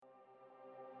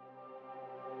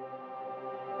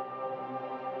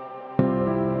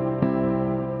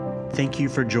Thank you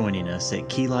for joining us at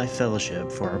Key Life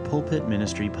Fellowship for our Pulpit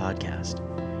Ministry podcast.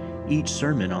 Each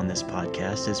sermon on this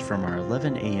podcast is from our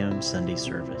 11 a.m. Sunday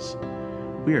service.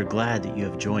 We are glad that you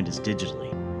have joined us digitally,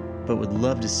 but would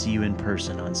love to see you in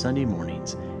person on Sunday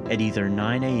mornings at either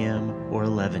 9 a.m. or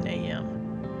 11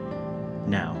 a.m.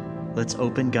 Now, let's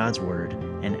open God's Word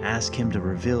and ask Him to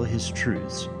reveal His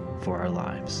truths for our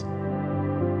lives.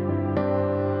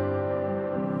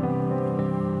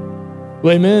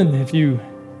 Well, amen. If you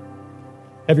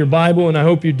have your Bible, and I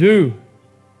hope you do,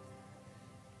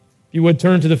 if you would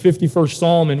turn to the 51st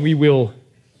Psalm, and we will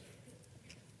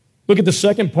look at the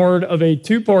second part of a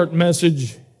two-part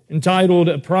message entitled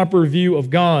A Proper View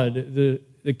of God,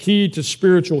 the Key to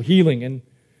Spiritual Healing. And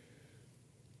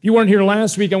if you weren't here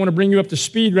last week, I want to bring you up to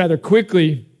speed rather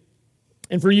quickly.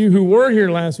 And for you who were here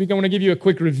last week, I want to give you a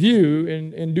quick review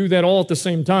and do that all at the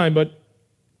same time. But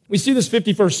we see this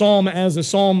 51st Psalm as a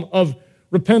psalm of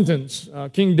repentance.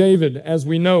 King David, as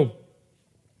we know,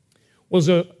 was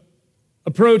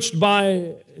approached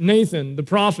by Nathan, the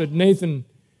prophet. Nathan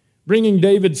bringing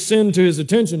David's sin to his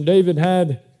attention. David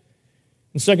had,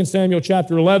 in 2 Samuel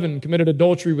chapter 11, committed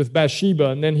adultery with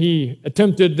Bathsheba, and then he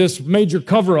attempted this major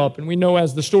cover-up. And we know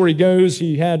as the story goes,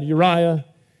 he had Uriah,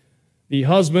 the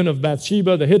husband of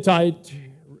Bathsheba, the Hittite.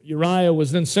 Uriah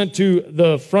was then sent to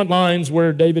the front lines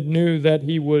where David knew that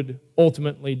he would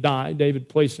ultimately die. David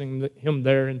placing him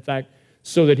there, in fact,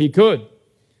 so that he could.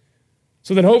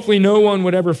 So that hopefully no one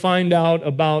would ever find out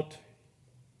about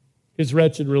his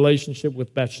wretched relationship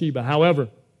with Bathsheba. However,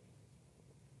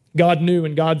 God knew,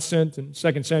 and God sent in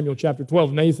 2 Samuel chapter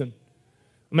 12, Nathan,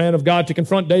 a man of God, to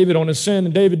confront David on his sin.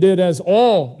 And David did as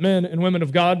all men and women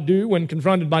of God do when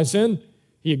confronted by sin.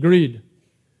 He agreed.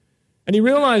 And he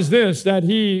realized this, that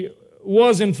he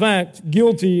was in fact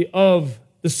guilty of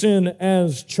the sin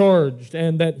as charged,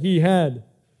 and that he had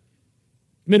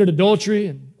committed adultery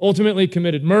and ultimately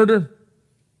committed murder,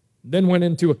 then went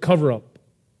into a cover-up.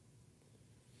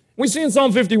 We see in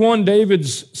Psalm 51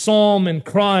 David's psalm and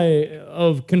cry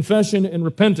of confession and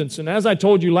repentance. And as I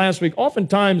told you last week,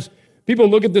 oftentimes people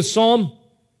look at this psalm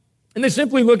and they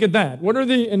simply look at that. What are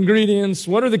the ingredients?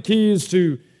 What are the keys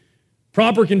to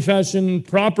proper confession,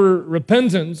 proper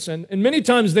repentance? And many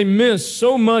times they miss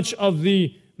so much of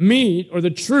the meat or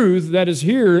the truth that is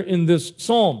here in this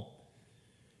psalm.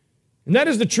 And that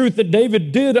is the truth that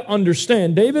David did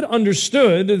understand. David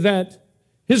understood that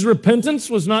his repentance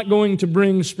was not going to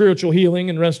bring spiritual healing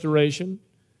and restoration.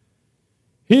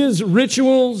 His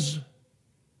rituals,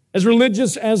 as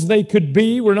religious as they could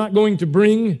be, were not going to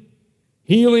bring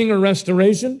healing or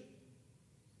restoration.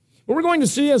 What we're going to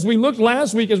see as we looked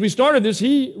last week, as we started this,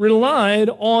 he relied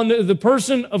on the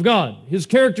person of God, His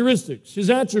characteristics,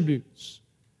 His attributes.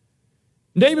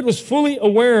 David was fully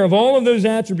aware of all of those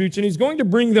attributes, and he's going to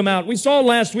bring them out. We saw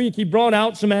last week he brought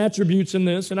out some attributes in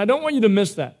this, and I don't want you to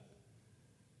miss that.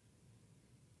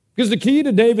 Because the key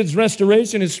to David's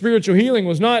restoration, his spiritual healing,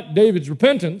 was not David's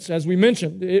repentance, as we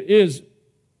mentioned. It is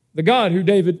the God who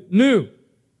David knew.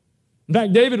 In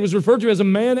fact, David was referred to as a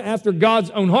man after God's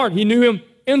own heart. He knew Him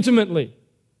intimately.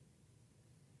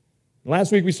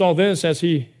 Last week we saw this as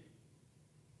he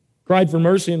cried for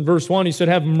mercy in verse 1. He said,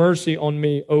 "Have mercy on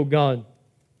me, O God.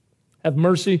 Have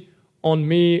mercy on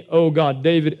me, O God."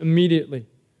 David immediately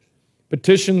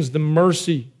petitions the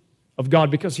mercy of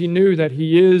God because he knew that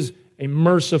He is a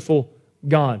merciful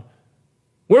God.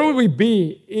 Where would we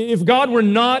be if God were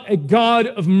not a God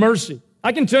of mercy?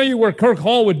 I can tell you where Kirk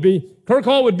Hall would be. Kirk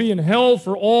Hall would be in hell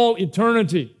for all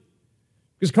eternity.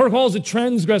 Because Kirk Hall is a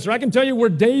transgressor. I can tell you where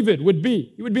David would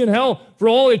be. He would be in hell for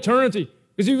all eternity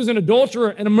because he was an adulterer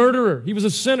and a murderer. He was a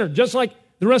sinner, just like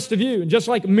the rest of you and just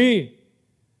like me.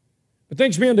 But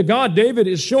thanks be unto God, David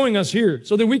is showing us here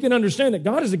so that we can understand that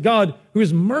God is a God who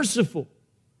is merciful.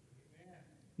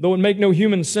 Though it make no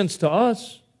human sense to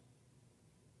us,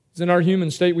 because in our human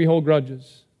state we hold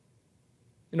grudges.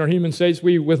 In our human states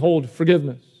we withhold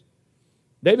forgiveness.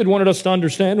 David wanted us to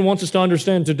understand and wants us to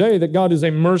understand today that God is a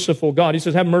merciful God. He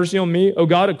says, "Have mercy on me, O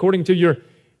God, according to your," and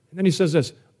then he says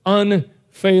this,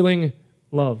 "unfailing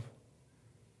love."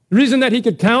 The reason that he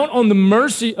could count on the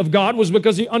mercy of God was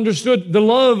because he understood the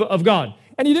love of God.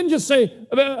 And he didn't just say,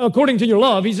 according to your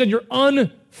love, he said, your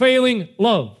unfailing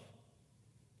love.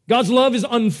 God's love is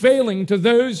unfailing to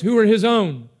those who are His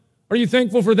own. Are you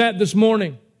thankful for that this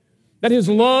morning? That His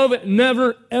love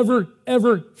never, ever,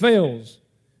 ever fails.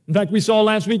 In fact, we saw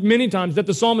last week many times that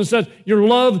the psalmist says, your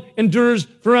love endures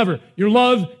forever. Your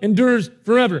love endures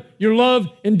forever. Your love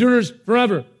endures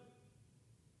forever.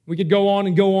 We could go on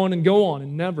and go on and go on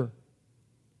and never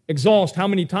exhaust how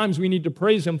many times we need to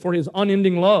praise Him for His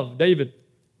unending love. David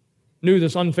knew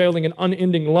this unfailing and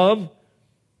unending love.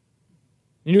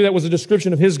 He knew that was a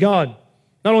description of his God.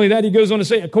 Not only that, he goes on to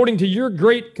say, according to your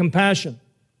great compassion.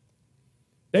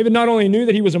 David not only knew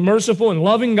that he was a merciful and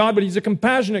loving God, but he's a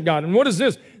compassionate God. And what is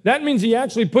this? That means he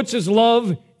actually puts his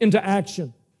love into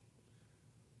action.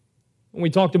 When we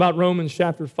talked about Romans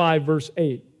chapter 5, verse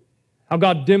 8, how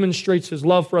God demonstrates his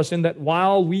love for us in that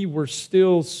while we were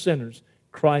still sinners,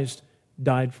 Christ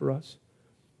died for us.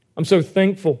 I'm so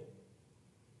thankful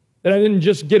that I didn't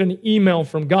just get an email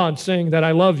from God saying that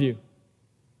I love you,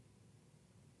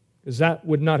 because that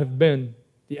would not have been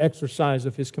the exercise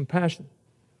of his compassion.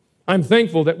 I'm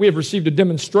thankful that we have received a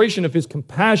demonstration of his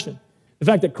compassion, the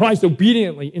fact that Christ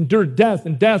obediently endured death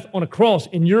and death on a cross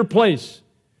in your place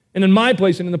and in my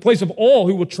place and in the place of all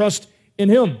who will trust in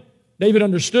him. David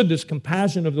understood this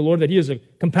compassion of the Lord, that he is a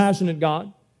compassionate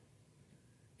God.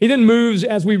 He then moves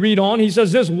as we read on. He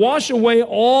says this, wash away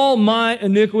all my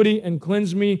iniquity and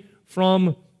cleanse me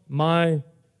from my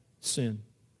sin.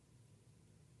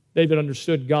 David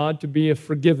understood God to be a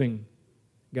forgiving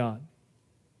God.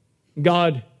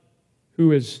 God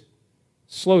who is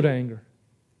slow to anger,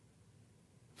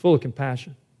 full of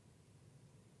compassion.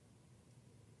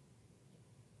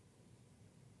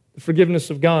 The forgiveness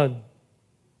of God,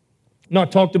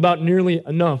 not talked about nearly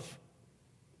enough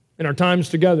in our times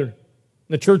together, in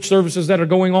the church services that are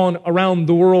going on around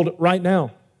the world right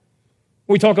now.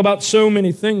 We talk about so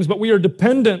many things, but we are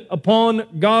dependent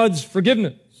upon God's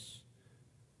forgiveness.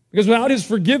 Because without his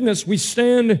forgiveness, we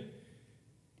stand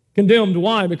condemned.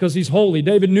 Why? Because he's holy.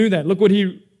 David knew that. Look what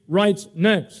he writes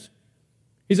next.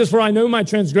 He says, for I know my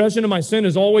transgression and my sin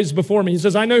is always before me. He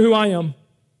says, I know who I am.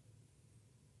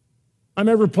 I'm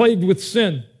ever plagued with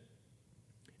sin.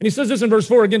 And he says this in verse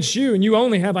 4, against you and you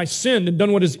only have I sinned and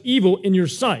done what is evil in your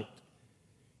sight.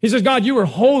 He says, God, you are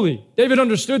holy. David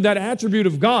understood that attribute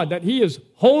of God, that he is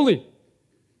holy.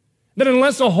 That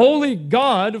unless a holy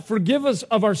God forgive us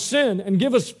of our sin and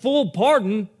give us full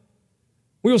pardon,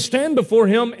 we will stand before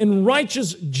him in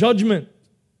righteous judgment.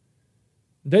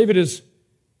 David is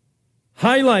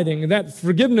highlighting that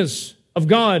forgiveness of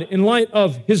God in light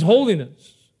of his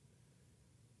holiness.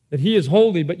 That he is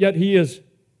holy, but yet he is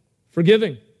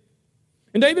forgiving.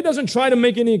 And David doesn't try to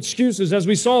make any excuses, as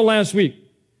we saw last week.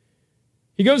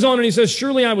 He goes on and he says,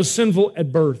 surely I was sinful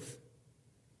at birth.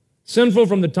 Sinful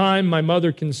from the time my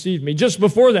mother conceived me. Just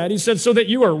before that, he said, so that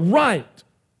you are right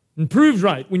and proved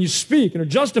right when you speak and are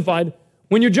justified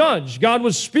when you judge. God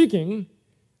was speaking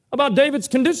about David's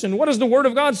condition. What does the Word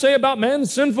of God say about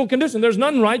man's sinful condition? There's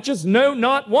none righteous, no,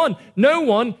 not one. No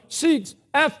one seeks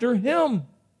after him.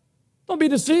 Don't be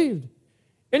deceived.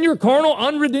 In your carnal,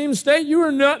 unredeemed state, you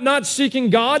are not seeking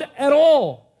God at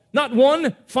all. Not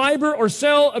one fiber or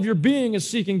cell of your being is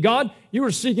seeking God. You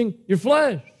are seeking your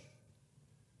flesh.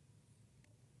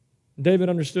 David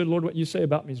understood, Lord, what you say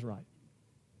about me is right.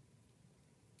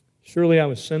 Surely I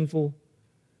was sinful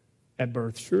at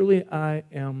birth. Surely I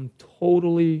am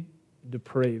totally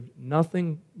depraved.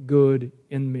 Nothing good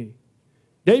in me.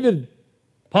 David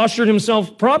postured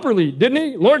himself properly, didn't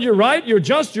he? Lord, you're right, you're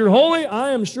just, you're holy.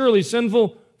 I am surely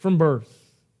sinful from birth.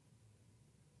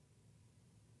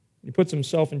 He puts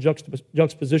himself in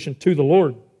juxtaposition to the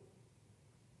Lord.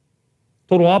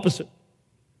 Total opposite.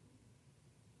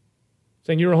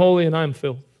 Saying, you're holy and I'm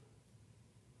filth.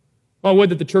 I would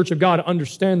that the church of God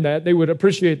understand that. They would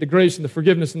appreciate the grace and the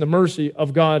forgiveness and the mercy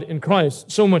of God in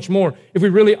Christ so much more if we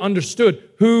really understood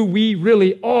who we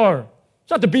really are.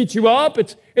 It's not to beat you up.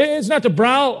 It's not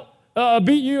to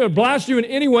beat you or blast you in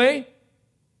any way.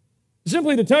 It's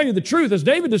simply to tell you the truth. As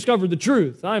David discovered the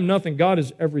truth, I am nothing. God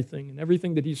is everything, and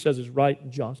everything that he says is right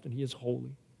and just, and he is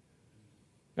holy.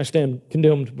 I stand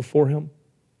condemned before him.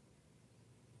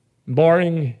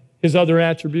 Barring his other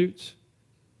attributes,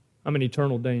 I'm in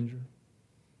eternal danger.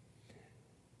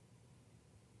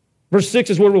 Verse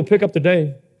 6 is where we'll pick up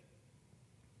today.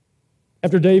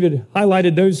 After David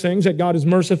highlighted those things, that God is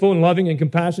merciful and loving and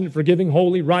compassionate, forgiving,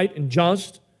 holy, right, and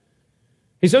just,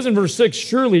 he says in verse 6,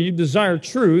 surely you desire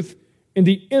truth in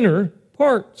the inner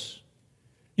parts.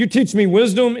 You teach me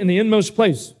wisdom in the inmost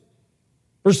place.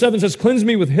 Verse 7 says, cleanse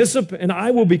me with hyssop and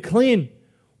I will be clean.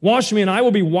 Wash me, and I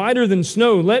will be whiter than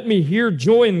snow. Let me hear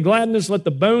joy and gladness. Let the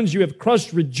bones you have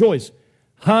crushed rejoice.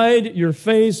 Hide your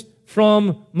face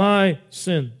from my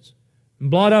sins, and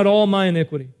blot out all my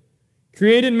iniquity.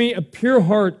 Create in me a pure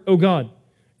heart, O God,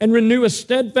 and renew a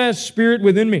steadfast spirit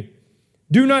within me.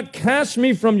 Do not cast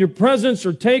me from your presence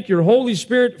or take your Holy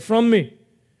Spirit from me.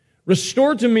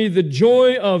 Restore to me the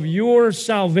joy of your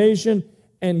salvation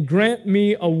and grant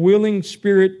me a willing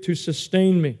spirit to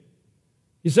sustain me.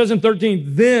 He says in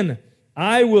 13, then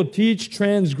I will teach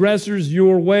transgressors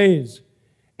your ways,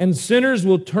 and sinners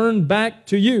will turn back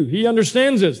to you. He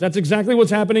understands this. That's exactly what's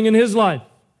happening in his life.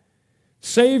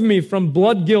 Save me from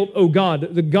blood guilt, O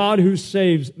God, the God who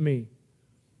saves me.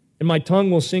 And my tongue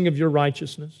will sing of your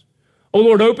righteousness. O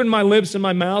Lord, open my lips and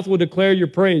my mouth will declare your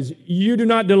praise. You do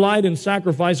not delight in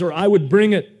sacrifice, or I would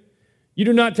bring it. You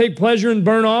do not take pleasure in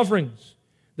burnt offerings.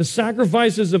 The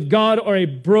sacrifices of God are a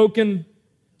broken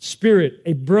spirit,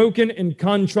 a broken and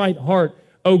contrite heart.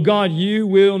 O God, you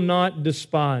will not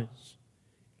despise.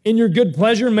 In your good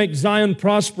pleasure, make Zion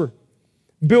prosper.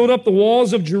 Build up the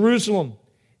walls of Jerusalem.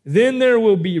 Then there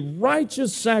will be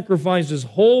righteous sacrifices,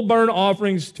 whole burnt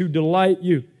offerings to delight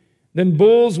you. Then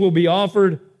bulls will be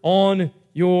offered on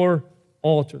your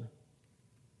altar.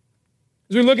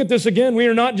 As we look at this again, we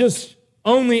are not just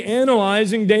only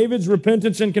analyzing David's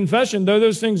repentance and confession, though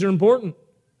those things are important.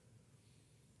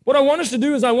 What I want us to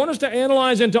do is I want us to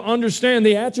analyze and to understand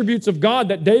the attributes of God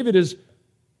that David is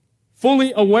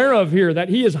fully aware of here, that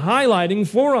he is highlighting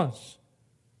for us.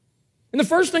 And the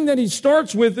first thing that he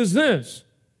starts with is this,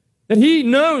 that he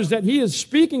knows that he is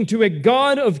speaking to a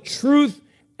God of truth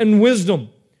and wisdom.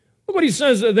 Look what he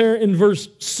says there in verse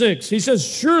 6. He says,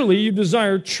 surely you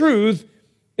desire truth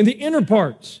in the inner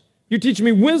parts. You teach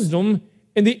me wisdom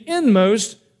in the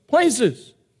inmost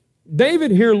places.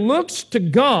 David here looks to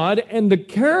God and the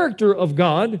character of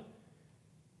God,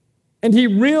 and he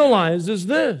realizes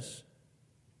this.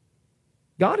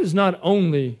 God is not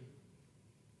only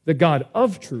the God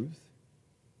of truth,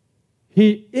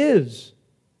 He is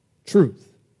truth.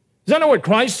 Is that not what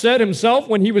Christ said himself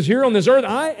when he was here on this earth?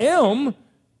 I am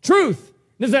truth.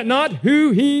 Is that not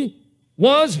who he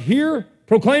was here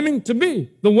proclaiming to be?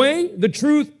 The way, the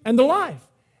truth, and the life.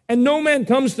 And no man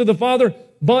comes to the Father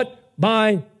but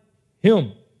by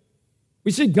him.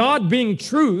 We see God being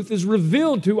truth is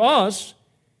revealed to us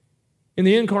in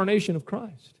the incarnation of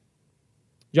Christ.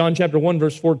 John chapter 1,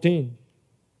 verse 14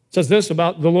 says this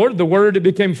about the Lord, the Word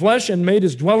became flesh and made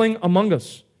his dwelling among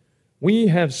us. We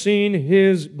have seen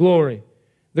his glory,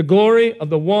 the glory of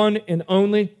the one and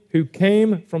only who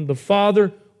came from the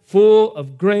Father, full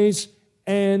of grace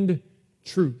and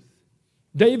truth.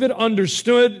 David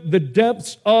understood the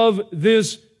depths of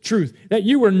this truth, that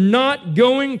you are not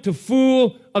going to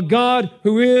fool a God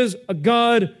who is a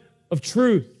God of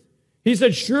truth. He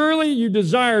said, surely you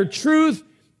desire truth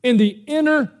in the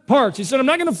inner parts. He said, I'm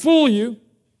not going to fool you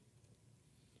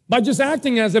by just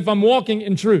acting as if I'm walking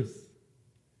in truth.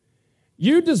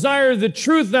 You desire the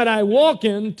truth that I walk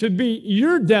in to be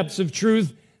your depths of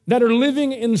truth that are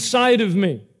living inside of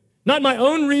me. Not my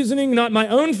own reasoning, not my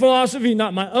own philosophy,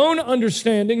 not my own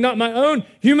understanding, not my own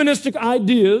humanistic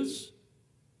ideas.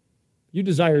 You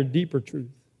desire deeper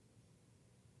truth.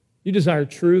 You desire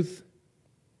truth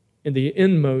in the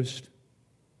inmost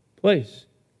place.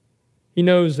 He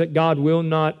knows that God will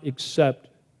not accept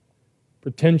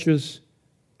pretentious,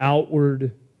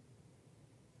 outward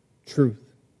truth,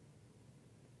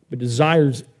 but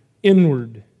desires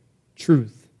inward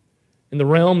truth in the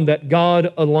realm that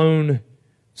God alone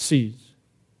sees.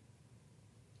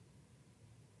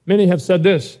 Many have said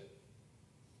this,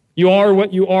 you are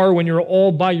what you are when you're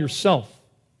all by yourself.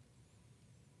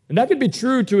 And that could be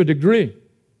true to a degree.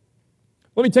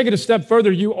 Let me take it a step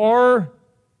further. You are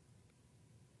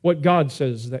what God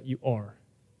says that you are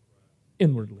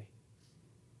inwardly.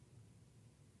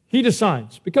 He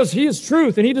decides, because He is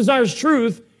truth and He desires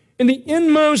truth in the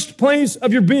inmost place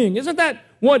of your being. Isn't that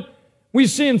what we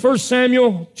see in 1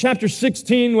 Samuel chapter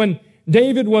 16 when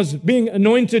David was being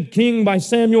anointed king by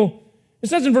Samuel? It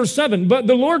says in verse 7, but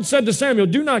the Lord said to Samuel,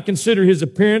 do not consider his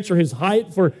appearance or his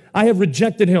height, for I have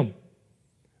rejected him.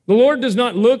 The Lord does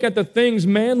not look at the things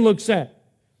man looks at.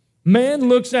 Man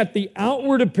looks at the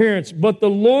outward appearance, but the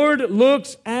Lord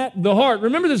looks at the heart.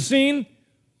 Remember the scene?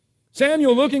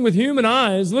 Samuel looking with human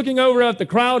eyes, looking over at the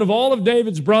crowd of all of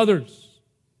David's brothers.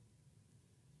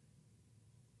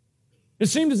 It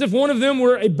seemed as if one of them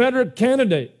were a better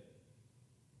candidate.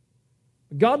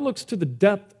 God looks to the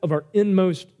depth of our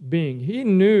inmost being. He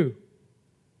knew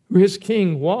who his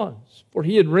king was, for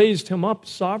he had raised him up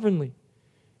sovereignly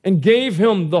and gave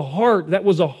him the heart that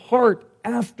was a heart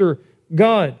after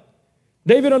God.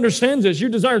 David understands this. You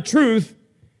desire truth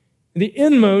in the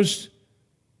inmost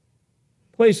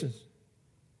places.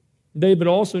 David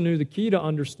also knew the key to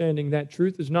understanding that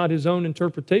truth is not his own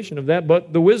interpretation of that,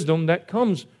 but the wisdom that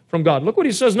comes from God. Look what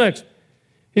he says next.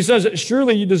 He says,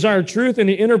 surely you desire truth in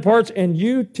the inner parts, and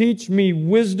you teach me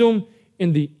wisdom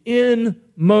in the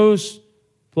inmost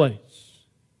place.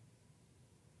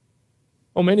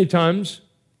 Oh, many times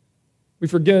we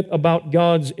forget about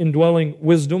God's indwelling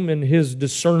wisdom and His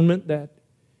discernment that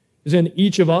is in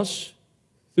each of us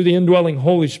through the indwelling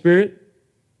Holy Spirit.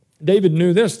 David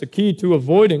knew this, the key to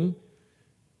avoiding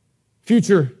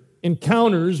future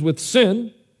encounters with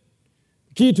sin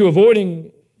The key to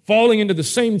avoiding falling into the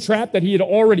same trap that he had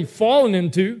already fallen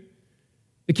into,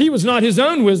 the key was not his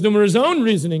own wisdom or his own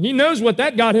reasoning. He knows what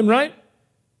that got him, right?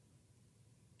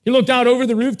 He looked out over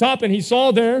the rooftop and he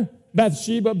saw there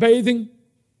Bathsheba bathing.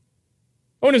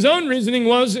 Oh, and his own reasoning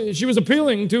was she was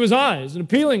appealing to his eyes and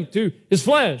appealing to his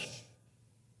flesh.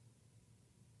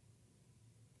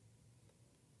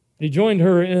 He joined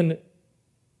her in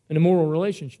an immoral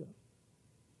relationship.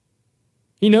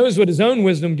 He knows what his own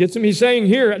wisdom gets him. He's saying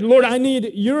here, Lord, I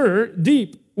need your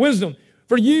deep wisdom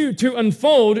for you to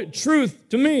unfold truth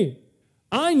to me.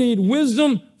 I need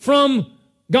wisdom from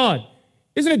God.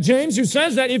 Isn't it James who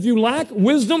says that if you lack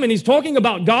wisdom, and he's talking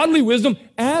about godly wisdom,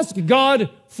 ask God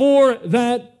for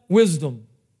that wisdom.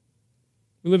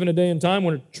 We live in a day and time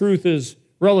when truth is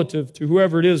relative to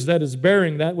whoever it is that is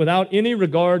bearing that without any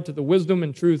regard to the wisdom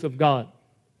and truth of God.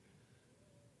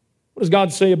 What does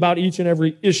God say about each and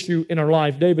every issue in our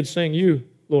life? David's saying, you,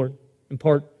 Lord,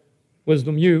 impart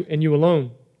wisdom, you and you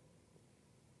alone.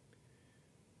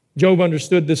 Job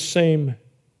understood this same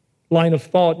line of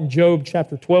thought in Job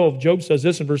chapter 12. Job says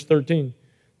this in verse 13,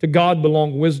 to God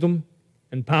belong wisdom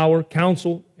and power,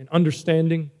 counsel and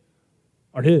understanding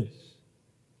are His.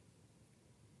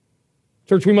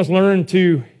 Church, we must learn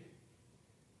to,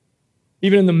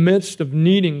 even in the midst of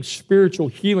needing spiritual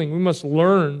healing, we must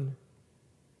learn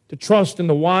to trust in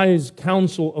the wise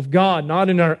counsel of God, not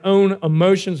in our own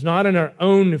emotions, not in our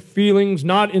own feelings,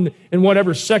 not in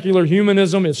whatever secular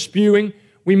humanism is spewing.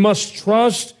 We must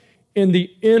trust in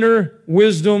the inner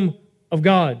wisdom of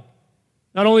God.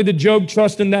 Not only did Job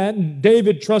trust in that, and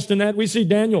David trust in that, we see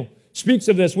Daniel speaks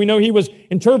of this. We know he was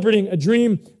interpreting a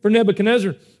dream for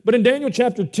Nebuchadnezzar. But in Daniel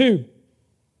chapter 2,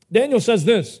 Daniel says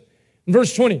this, in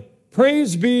verse 20,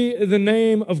 praise be the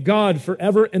name of God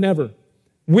forever and ever.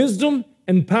 Wisdom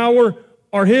and power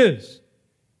are His.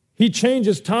 He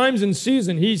changes times and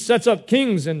seasons. He sets up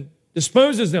kings and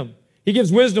disposes them. He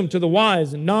gives wisdom to the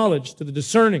wise and knowledge to the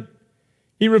discerning.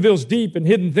 He reveals deep and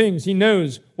hidden things. He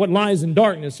knows what lies in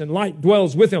darkness, and light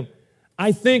dwells with Him.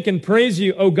 I thank and praise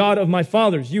you, O God of my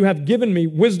fathers. You have given me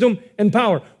wisdom and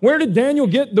power. Where did Daniel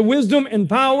get the wisdom and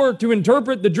power to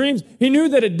interpret the dreams? He knew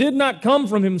that it did not come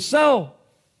from himself,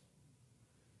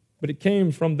 but it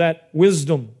came from that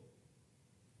wisdom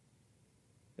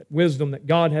that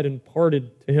God had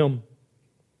imparted to him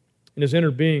in his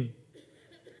inner being. And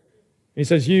he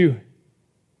says, you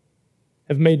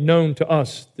have made known to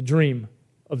us the dream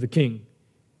of the king.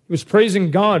 He was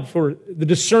praising God for the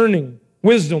discerning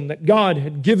wisdom that God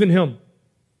had given him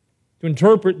to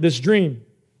interpret this dream.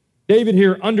 David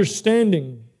here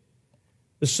understanding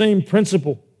the same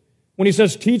principle when he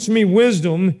says, teach me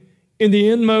wisdom in the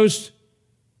inmost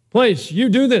place. You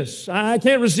do this. I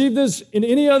can't receive this in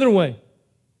any other way.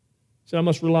 He said, I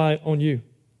must rely on you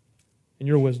and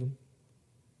your wisdom.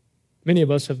 Many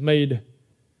of us have made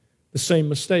the same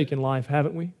mistake in life,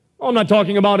 haven't we? I'm not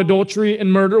talking about adultery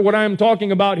and murder. What I am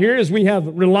talking about here is we have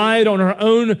relied on our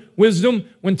own wisdom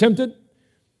when tempted.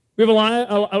 We have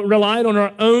relied on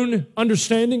our own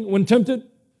understanding when tempted.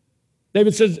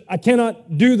 David says, I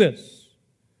cannot do this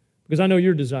because I know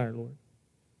your desire, Lord.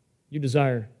 You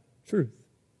desire truth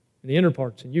in the inner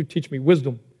parts, and you teach me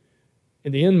wisdom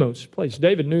in the inmost place.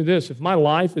 David knew this. If my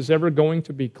life is ever going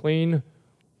to be clean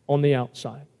on the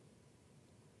outside,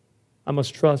 I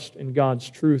must trust in God's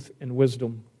truth and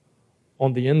wisdom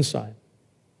on the inside.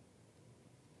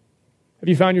 Have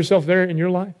you found yourself there in your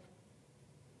life?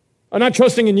 Not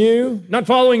trusting in you, not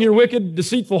following your wicked,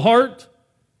 deceitful heart,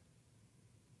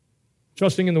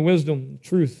 trusting in the wisdom, the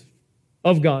truth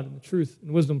of God, and the truth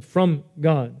and wisdom from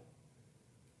God.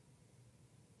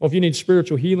 Well, if you need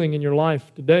spiritual healing in your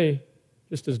life today,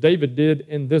 just as David did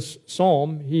in this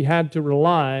psalm, he had to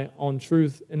rely on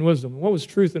truth and wisdom. What was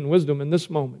truth and wisdom in this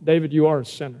moment? David, you are a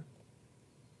sinner.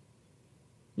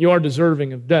 You are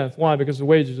deserving of death. Why? Because the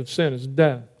wages of sin is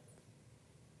death.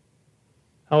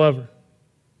 However,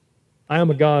 I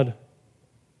am a God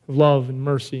of love and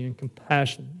mercy and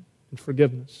compassion and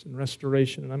forgiveness and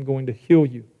restoration, and I'm going to heal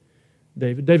you,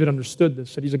 David. David understood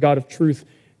this, that he's a God of truth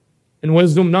and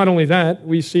wisdom. Not only that,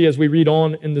 we see as we read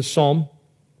on in this psalm,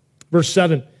 verse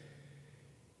 7,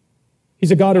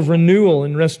 he's a God of renewal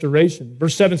and restoration.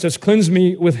 Verse 7 says, cleanse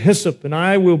me with hyssop, and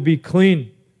I will be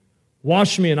clean.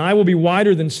 Wash me, and I will be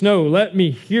whiter than snow. Let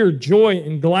me hear joy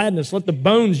and gladness. Let the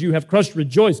bones you have crushed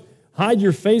rejoice. Hide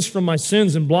your face from my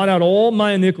sins and blot out all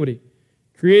my iniquity.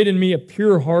 Create in me a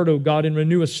pure heart, O God, and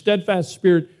renew a steadfast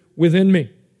spirit within me.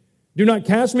 Do not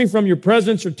cast me from your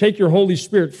presence or take your Holy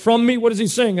Spirit from me. What is he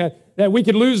saying? That we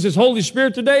could lose his Holy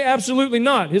Spirit today? Absolutely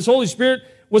not. His Holy Spirit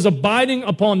was abiding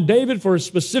upon David for a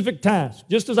specific task.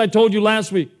 Just as I told you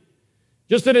last week,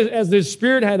 Just as the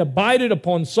Spirit had abided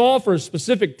upon Saul for a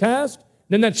specific task,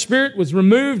 then that Spirit was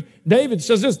removed. David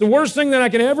says this, the worst thing that I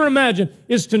can ever imagine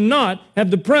is to not have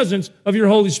the presence of your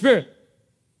Holy Spirit.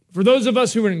 For those of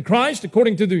us who are in Christ,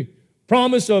 according to the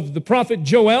promise of the prophet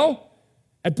Joel,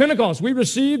 at Pentecost, we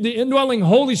received the indwelling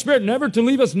Holy Spirit, never to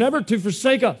leave us, never to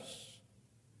forsake us.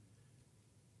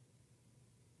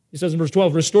 He says in verse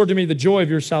 12, restore to me the joy of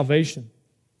your salvation.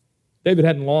 David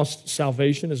hadn't lost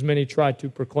salvation, as many try to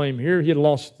proclaim here. He had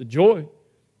lost the joy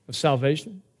of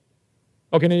salvation.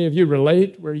 Oh, can any of you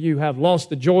relate where you have lost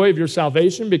the joy of your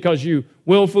salvation because you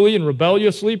willfully and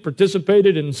rebelliously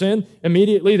participated in sin?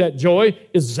 Immediately that joy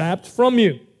is zapped from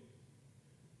you.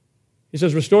 He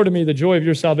says, restore to me the joy of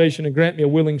your salvation and grant me a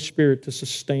willing spirit to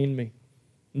sustain me.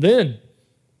 Then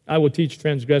I will teach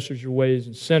transgressors your ways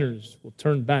and sinners will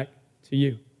turn back to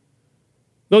you.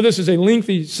 Though this is a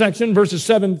lengthy section, verses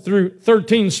 7 through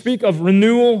 13 speak of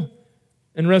renewal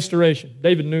and restoration.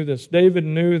 David knew this. David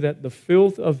knew that the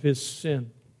filth of his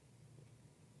sin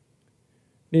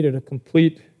needed a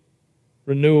complete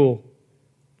renewal,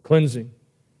 cleansing,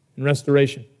 and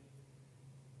restoration.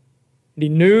 And he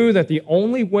knew that the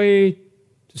only way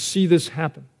to see this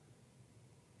happen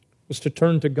was to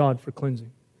turn to God for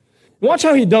cleansing. Watch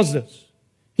how he does this.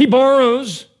 He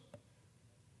borrows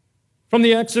from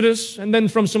the Exodus and then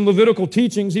from some Levitical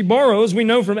teachings. He borrows, we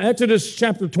know, from Exodus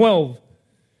chapter 12.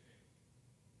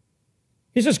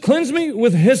 He says, cleanse me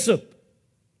with hyssop,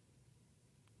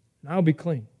 and I'll be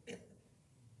clean.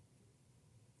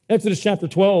 Exodus chapter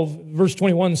 12, verse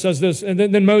 21 says this, and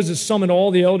then Moses summoned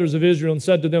all the elders of Israel and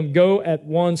said to them, go at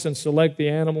once and select the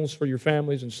animals for your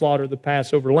families and slaughter the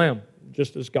Passover lamb,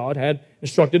 just as God had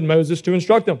instructed Moses to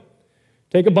instruct them.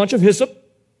 Take a bunch of hyssop,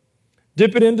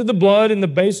 dip it into the blood in the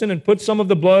basin, and put some of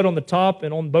the blood on the top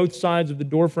and on both sides of the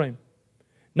doorframe.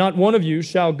 Not one of you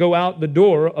shall go out the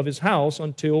door of his house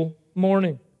until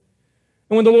morning.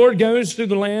 And when the Lord goes through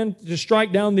the land to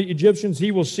strike down the Egyptians,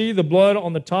 he will see the blood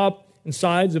on the top and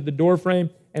sides of the doorframe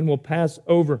and will pass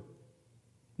over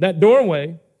that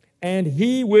doorway, and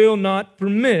he will not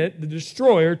permit the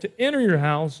destroyer to enter your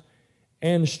house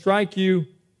and strike you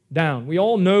down. We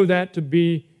all know that to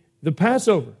be the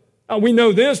Passover. We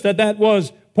know this, that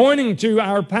was pointing to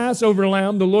our Passover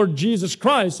lamb, the Lord Jesus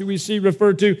Christ, who we see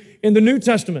referred to in the New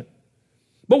Testament.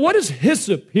 But what is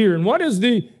hyssop here? And what is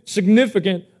the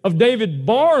significance of David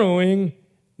borrowing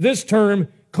this term,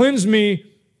 cleanse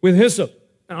me with hyssop?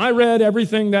 Now, I read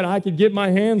everything that I could get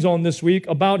my hands on this week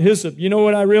about hyssop. You know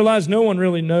what I realized? No one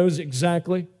really knows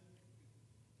exactly.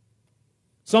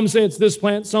 Some say it's this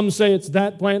plant, some say it's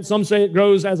that plant, some say it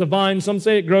grows as a vine, some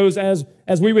say it grows as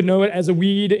we would know it, as a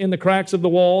weed in the cracks of the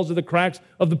walls or the cracks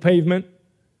of the pavement.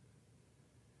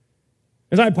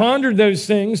 As I pondered those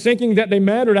things, thinking that they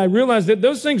mattered, I realized that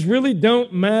those things really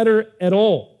don't matter at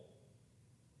all.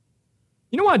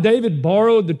 You know why David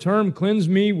borrowed the term cleanse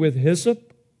me with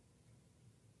hyssop?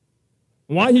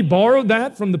 Why he borrowed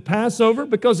that from the Passover?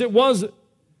 Because it was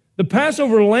the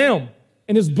Passover lamb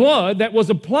and his blood that was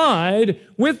applied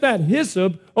with that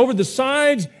hyssop over the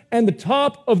sides and the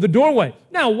top of the doorway.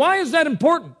 Now, why is that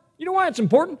important? You know why it's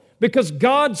important? Because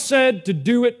God said to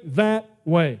do it that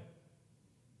way.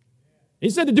 He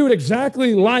said to do it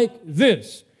exactly like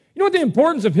this. You know what the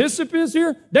importance of hyssop is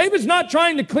here? David's not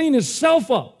trying to clean himself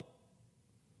up.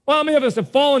 Well, how many of us have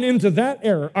fallen into that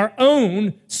error? Our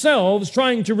own selves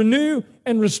trying to renew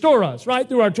and restore us, right?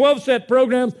 Through our 12-step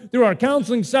programs, through our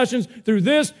counseling sessions, through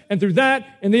this and through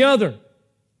that and the other.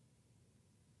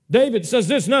 David says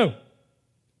this, no.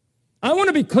 I want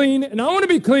to be clean, and I want to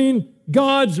be clean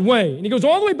God's way. And he goes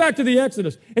all the way back to the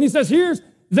Exodus. And he says, here's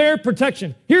their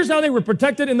protection. Here's how they were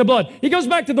protected in the blood. He goes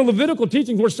back to the Levitical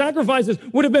teachings where sacrifices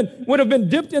would have been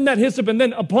dipped in that hyssop and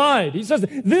then applied. He says,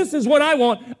 this is what I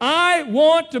want. I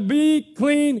want to be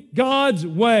clean God's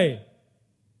way.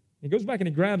 He goes back and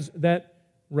he grabs that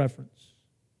reference.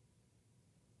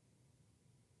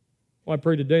 Well, I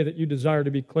pray today that you desire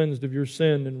to be cleansed of your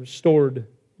sin and restored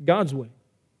God's way.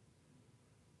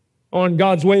 On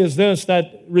God's way is this,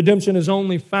 that redemption is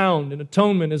only found and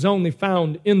atonement is only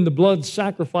found in the blood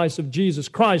sacrifice of Jesus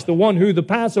Christ, the one who the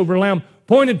Passover lamb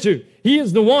pointed to. He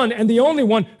is the one and the only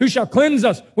one who shall cleanse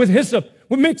us with hyssop,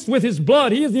 mixed with his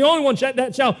blood. He is the only one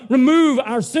that shall remove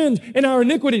our sins and our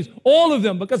iniquities, all of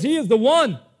them, because he is the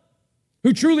one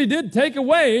who truly did take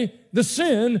away the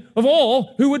sin of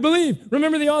all who would believe.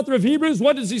 Remember the author of Hebrews,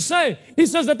 what does he say? He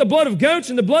says that the blood of goats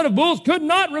and the blood of bulls could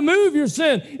not remove your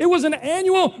sin. It was an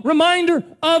annual reminder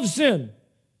of sin.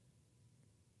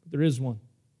 But there is one,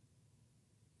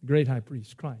 the great high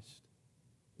priest, Christ,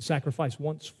 the sacrifice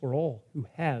once for all, who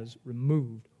has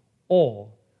removed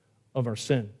all of our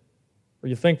sin. Are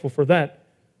you thankful for that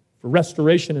for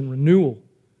restoration and renewal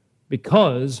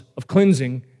because of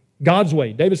cleansing God's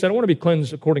way. David said, I want to be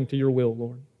cleansed according to your will,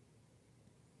 Lord.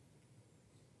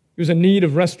 He was in need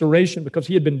of restoration because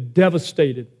he had been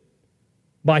devastated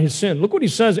by his sin. Look what he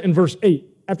says in verse 8.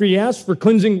 After he asked for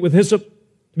cleansing with hyssop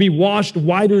to be washed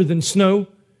whiter than snow,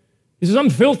 he says, I'm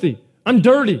filthy, I'm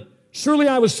dirty. Surely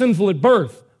I was sinful at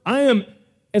birth. I am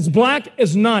as black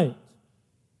as night.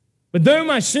 But though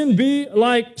my sin be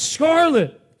like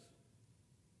scarlet,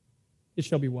 it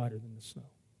shall be whiter than the snow.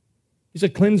 He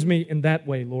said, cleanse me in that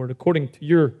way, Lord, according to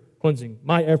your cleansing.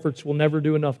 My efforts will never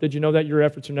do enough. Did you know that? Your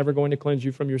efforts are never going to cleanse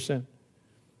you from your sin.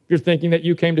 If you're thinking that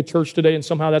you came to church today and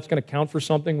somehow that's going to count for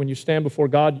something when you stand before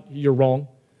God, you're wrong.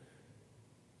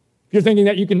 If you're thinking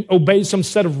that you can obey some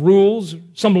set of rules,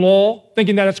 some law,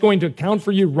 thinking that it's going to account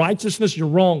for your righteousness, you're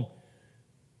wrong.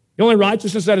 The only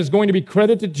righteousness that is going to be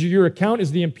credited to your account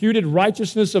is the imputed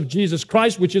righteousness of Jesus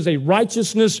Christ, which is a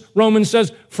righteousness, Romans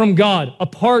says, from God,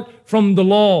 apart from the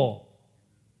law.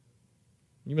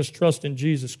 You must trust in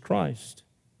Jesus Christ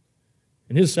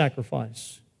and His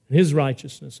sacrifice and His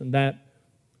righteousness and that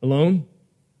alone.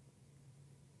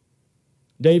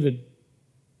 David,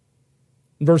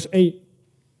 in verse 8,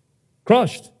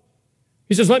 crushed.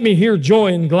 He says, let me hear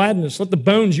joy and gladness. Let the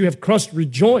bones you have crushed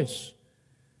rejoice.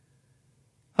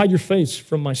 Hide your face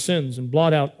from my sins and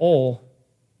blot out all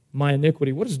my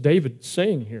iniquity. What is David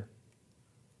saying here?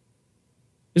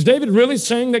 Is David really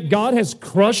saying that God has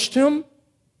crushed him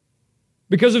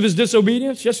because of his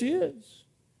disobedience? Yes, he is.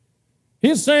 He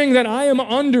is saying that I am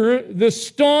under the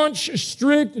staunch,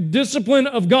 strict discipline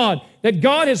of God, that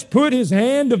God has put His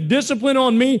hand of discipline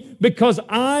on me because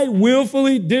I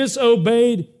willfully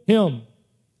disobeyed Him.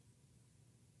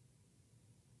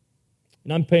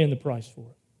 And I'm paying the price for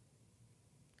it.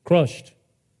 Crushed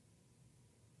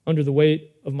under the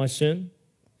weight of my sin.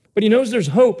 But he knows there's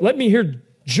hope. Let me hear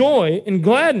joy and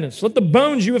gladness. Let the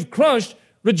bones you have crushed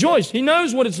rejoice. He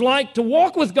knows what it's like to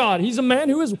walk with God. He's a man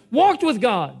who has walked with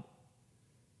God.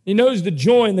 He knows the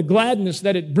joy and the gladness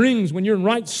that it brings when you're in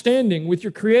right standing with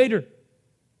your Creator.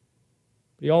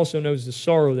 But he also knows the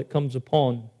sorrow that comes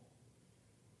upon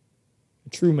a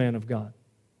true man of God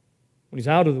when he's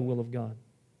out of the will of God.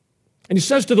 And he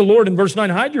says to the Lord in verse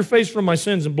 9, hide your face from my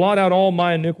sins and blot out all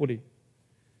my iniquity.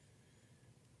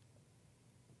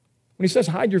 When he says,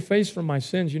 hide your face from my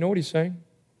sins, you know what he's saying?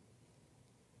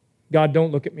 God,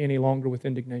 don't look at me any longer with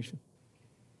indignation.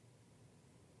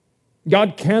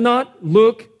 God cannot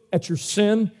look at your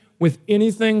sin with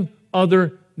anything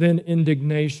other than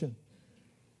indignation.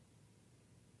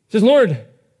 He says, Lord,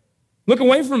 look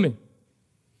away from me,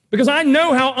 because I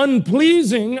know how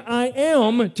unpleasing I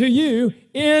am to you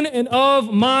in and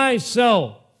of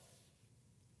myself.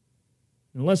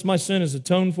 Unless my sin is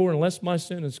atoned for, unless my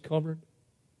sin is covered,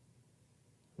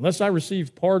 unless I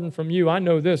receive pardon from you, I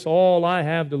know this, all I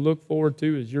have to look forward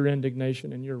to is your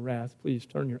indignation and your wrath. Please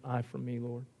turn your eye from me,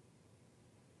 Lord.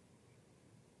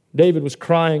 David was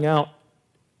crying out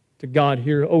to God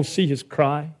here. Oh, see his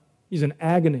cry. He's in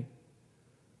agony.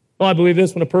 Well, I believe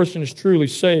this, when a person is truly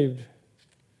saved,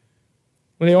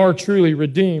 when they are truly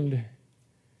redeemed,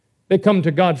 they come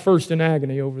to God first in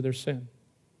agony over their sin,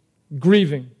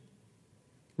 grieving,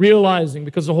 realizing,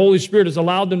 because the Holy Spirit has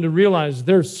allowed them to realize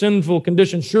their sinful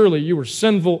condition. Surely you were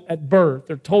sinful at birth,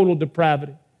 their total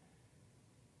depravity.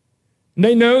 And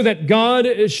they know that God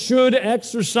should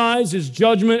exercise His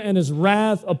judgment and His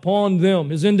wrath upon them,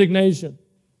 His indignation.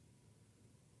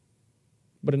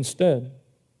 But instead,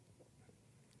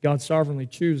 God sovereignly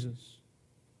chooses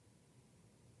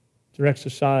to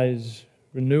exercise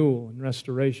renewal and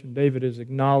restoration. David is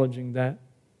acknowledging that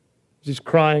as he's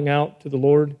crying out to the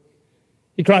Lord.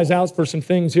 He cries out for some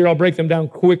things here. I'll break them down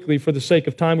quickly for the sake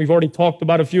of time. We've already talked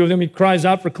about a few of them. He cries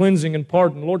out for cleansing and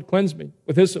pardon. Lord, cleanse me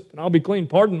with hyssop, and I'll be clean.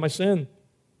 Pardon my sin.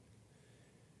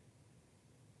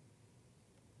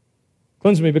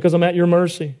 Cleanse me because I'm at your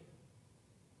mercy.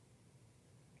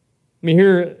 Let me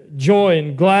hear joy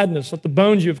and gladness. Let the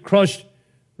bones you have crushed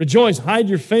rejoice. Hide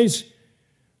your face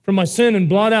from my sin and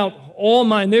blot out all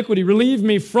my iniquity. Relieve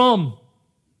me from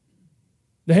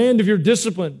the hand of your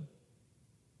discipline,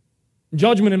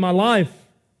 judgment in my life.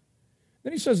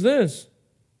 Then he says this,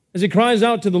 as he cries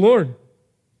out to the Lord,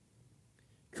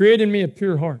 create in me a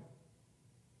pure heart.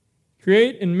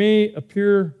 Create in me a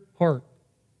pure heart.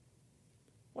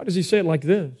 Why does he say it like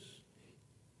this?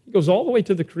 He goes all the way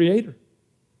to the Creator.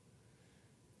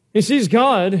 He sees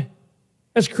God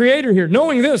as Creator here,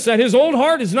 knowing this, that his old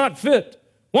heart is not fit.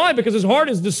 Why? Because his heart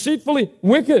is deceitfully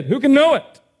wicked. Who can know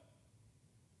it?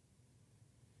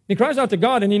 He cries out to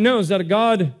God, and he knows that a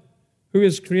God who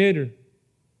is Creator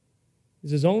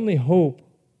is his only hope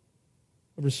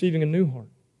of receiving a new heart.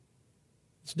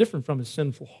 It's different from his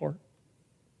sinful heart.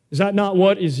 Is that not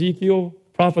what Ezekiel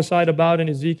prophesied about in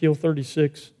Ezekiel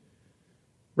 36,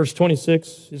 verse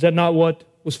 26? Is that not what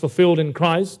was fulfilled in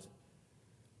Christ?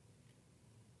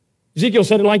 Ezekiel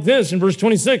said it like this in verse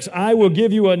 26, I will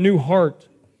give you a new heart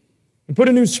and put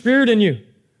a new spirit in you.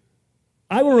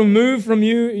 I will remove from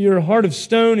you your heart of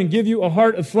stone and give you a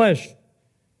heart of flesh.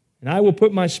 And I will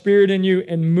put my spirit in you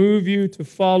and move you to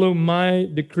follow my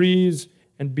decrees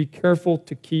and be careful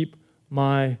to keep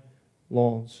my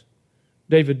laws.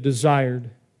 David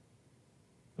desired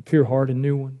a pure heart, a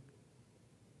new one,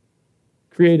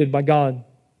 created by God,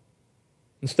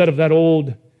 instead of that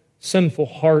old sinful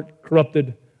heart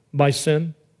corrupted by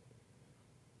sin.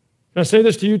 Can I say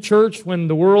this to you, church? When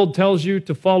the world tells you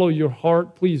to follow your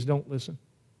heart, please don't listen.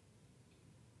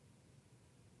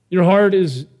 Your heart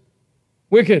is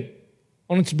wicked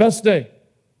on its best day.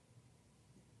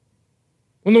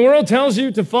 When the world tells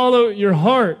you to follow your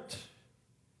heart,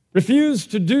 refuse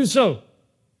to do so.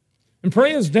 And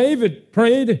pray as David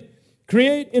prayed,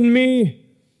 create in me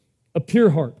a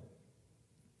pure heart,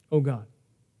 O God.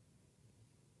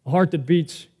 A heart that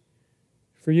beats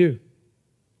for you.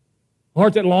 A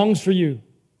heart that longs for you.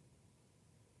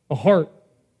 A heart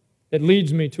that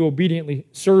leads me to obediently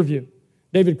serve you.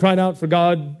 David cried out for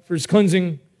God for his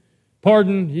cleansing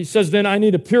pardon. He says, then I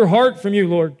need a pure heart from you,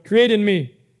 Lord. Create in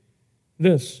me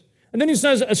this. And then he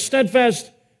says, a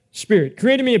steadfast spirit.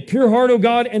 Create in me a pure heart, O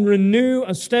God, and renew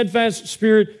a steadfast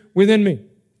spirit within me.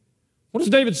 What is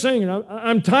David saying?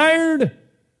 I'm tired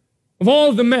of all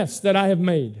of the mess that I have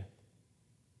made.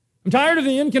 I'm tired of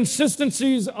the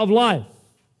inconsistencies of life.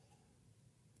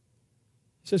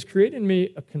 He says, create in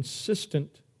me a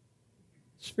consistent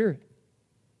spirit.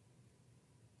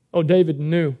 Oh, David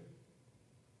knew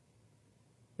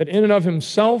that in and of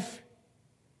himself,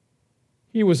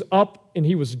 he was up and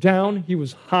he was down, he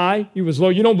was high, he was low.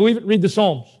 You don't believe it? Read the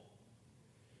Psalms.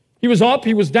 He was up,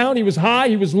 he was down, he was high,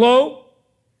 he was low.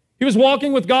 He was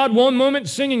walking with God one moment,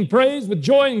 singing praise with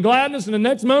joy and gladness, and the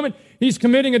next moment, he's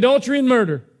committing adultery and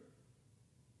murder.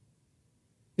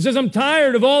 He says, I'm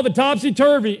tired of all the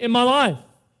topsy-turvy in my life.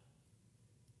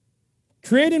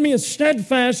 Create in me a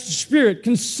steadfast spirit,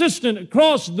 consistent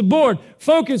across the board,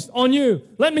 focused on you.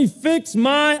 Let me fix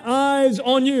my eyes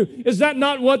on you. Is that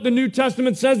not what the New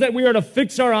Testament says, that we are to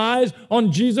fix our eyes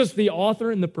on Jesus, the author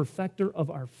and the perfecter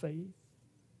of our faith?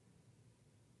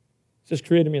 It says,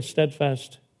 create in me a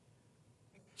steadfast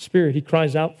spirit. He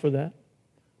cries out for that.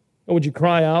 Oh, would you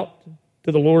cry out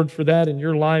to the Lord for that in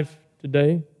your life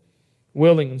today?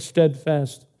 Willing and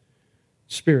steadfast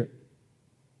spirit.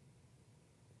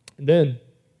 And then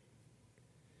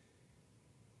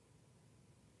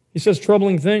he says,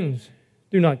 troubling things,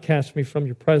 do not cast me from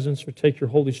your presence or take your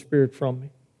Holy Spirit from me.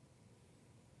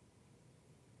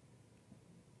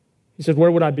 He said, where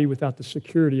would I be without the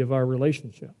security of our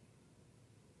relationship?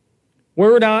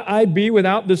 Where would I be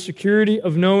without the security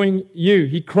of knowing you?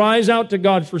 He cries out to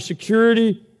God for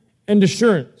security and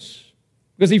assurance.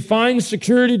 Because he finds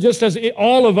security, just as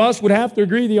all of us would have to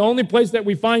agree, the only place that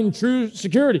we find true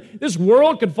security. This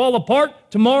world could fall apart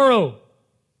tomorrow.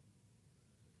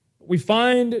 We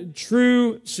find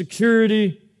true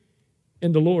security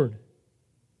in the Lord,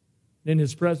 in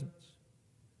His presence.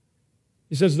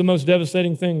 He says the most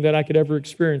devastating thing that I could ever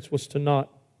experience was to not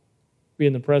be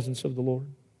in the presence of the Lord.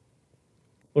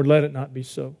 Lord, let it not be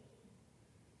so.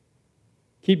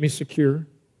 Keep me secure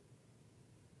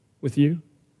with you.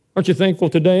 Aren't you thankful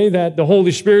today that the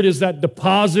Holy Spirit is that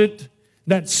deposit,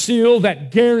 that seal, that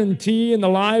guarantee in the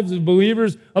lives of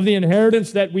believers of the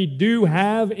inheritance that we do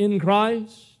have in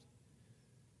Christ?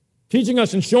 Teaching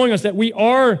us and showing us that we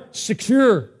are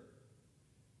secure.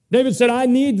 David said, I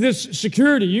need this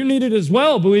security. You need it as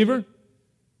well, believer.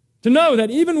 To know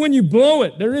that even when you blow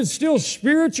it, there is still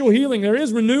spiritual healing. There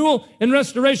is renewal and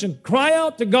restoration. Cry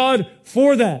out to God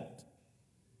for that.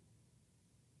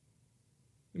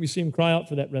 We see him cry out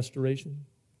for that restoration.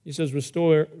 He says,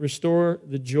 restore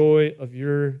the joy of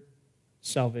your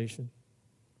salvation.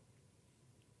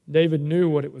 David knew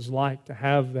what it was like to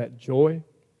have that joy,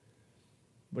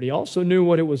 but he also knew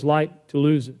what it was like to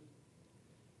lose it.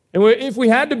 And if we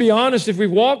had to be honest, if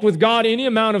we've walked with God any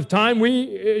amount of time,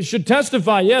 we should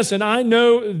testify, yes, and I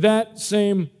know that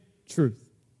same truth.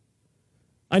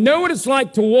 I know what it's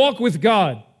like to walk with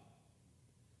God,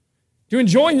 to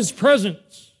enjoy His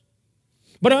presence.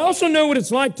 But I also know what it's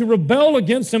like to rebel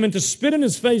against Him and to spit in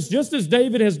His face, just as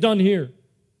David has done here. And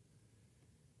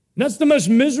that's the most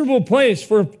miserable place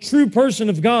for a true person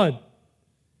of God.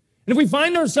 And if we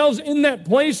find ourselves in that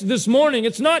place this morning,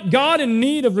 it's not God in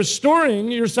need of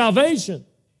restoring your salvation.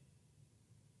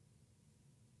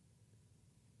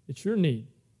 It's your need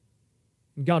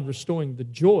And God restoring the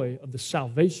joy of the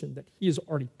salvation that He has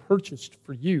already purchased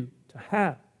for you to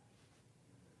have.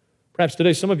 Perhaps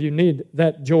today some of you need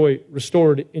that joy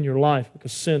restored in your life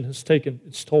because sin has taken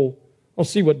its toll. I'll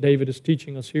see what David is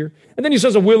teaching us here. And then he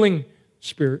says a willing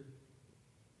spirit.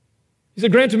 He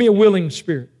said, grant to me a willing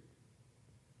spirit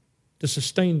to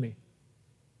sustain me.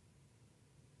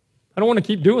 I don't want to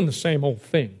keep doing the same old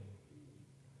thing.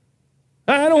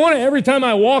 I don't want to, every time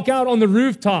I walk out on the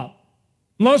rooftop,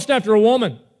 lust after a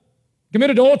woman, commit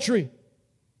adultery,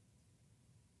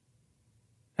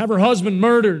 have her husband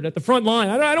murdered at the front line.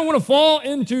 I don't want to fall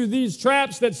into these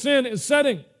traps that sin is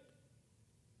setting.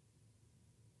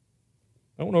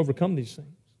 I want to overcome these things.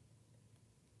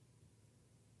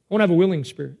 I want to have a willing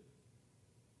spirit.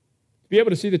 To be able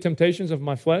to see the temptations of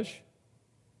my flesh,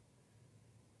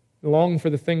 and long for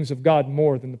the things of God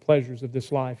more than the pleasures of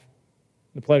this life,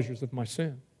 the pleasures of my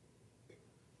sin.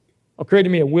 I'll create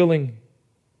in me a willing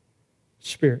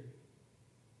spirit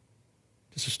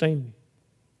to sustain me,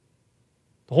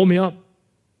 to hold me up,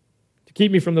 to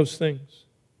keep me from those things.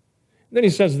 And then he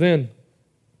says, then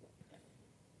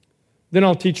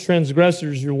I'll teach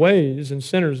transgressors your ways, and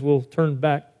sinners will turn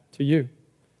back to you.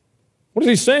 What is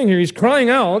he saying here? He's crying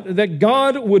out that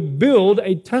God would build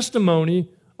a testimony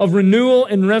of renewal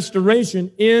and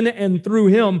restoration in and through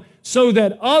him so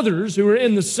that others who are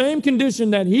in the same condition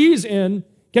that he's in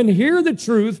can hear the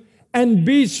truth and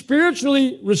be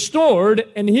spiritually restored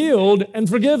and healed and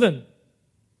forgiven.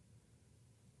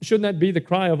 Shouldn't that be the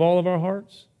cry of all of our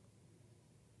hearts?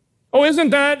 Oh, isn't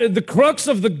that the crux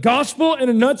of the gospel in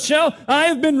a nutshell? I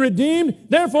have been redeemed,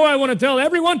 therefore I want to tell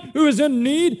everyone who is in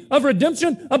need of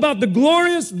redemption about the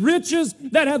glorious riches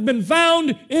that have been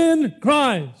found in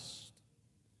Christ.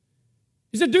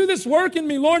 He said, do this work in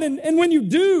me, Lord, and when you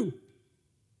do,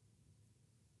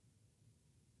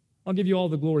 I'll give you all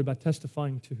the glory by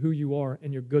testifying to who you are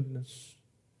and your goodness,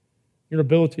 your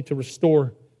ability to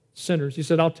restore sinners. He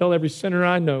said, I'll tell every sinner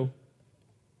I know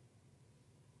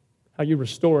how you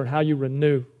restore, how you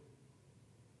renew,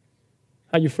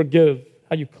 how you forgive,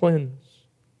 how you cleanse.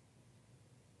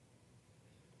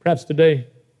 Perhaps today,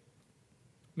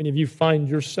 many of you find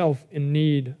yourself in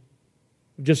need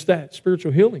of just that,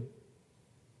 spiritual healing,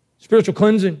 spiritual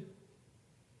cleansing.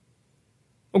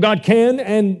 Well, God can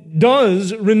and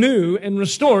does renew and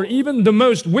restore even the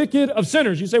most wicked of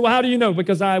sinners. You say, well, how do you know?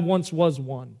 Because I once was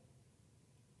one.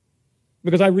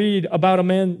 Because I read about a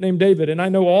man named David, and I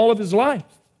know all of his life.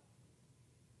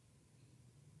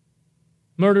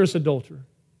 Murderous adulterer.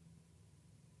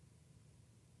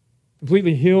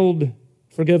 Completely healed,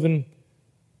 forgiven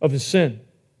of his sin.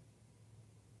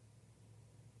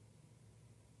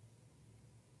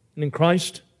 And in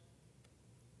Christ,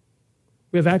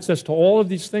 we have access to all of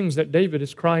these things that David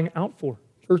is crying out for.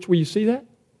 Church, will you see that?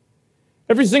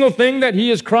 Every single thing that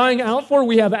he is crying out for,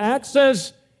 we have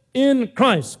access in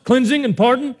Christ. Cleansing and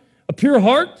pardon, a pure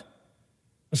heart,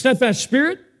 a steadfast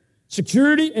spirit,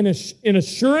 security and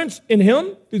assurance in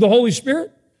him through the Holy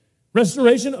Spirit,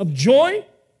 restoration of joy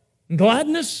and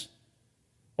gladness,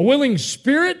 a willing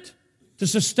spirit to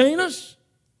sustain us,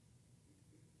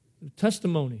 and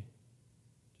testimony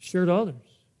to share to others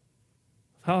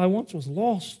of how I once was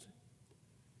lost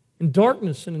in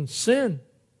darkness and in sin.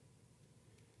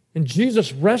 And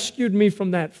Jesus rescued me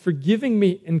from that, forgiving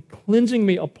me and cleansing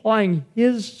me, applying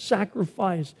his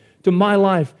sacrifice to my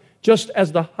life, just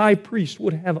as the high priest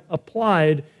would have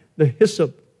applied the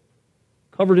hyssop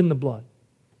covered in the blood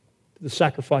to the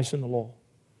sacrifice in the law.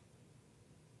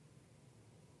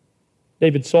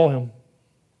 David saw him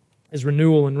as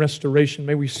renewal and restoration.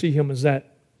 May we see him as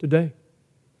that today.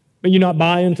 May you not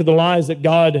buy into the lies that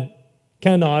God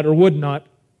cannot or would not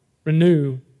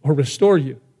renew or restore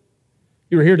you.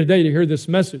 You are here today to hear this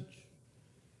message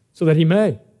so that he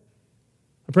may.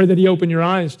 I pray that he open your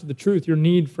eyes to the truth, your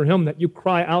need for him, that you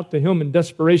cry out to him in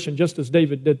desperation just as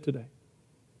David did today.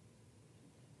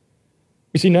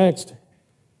 We see next, as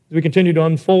we continue to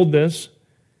unfold this,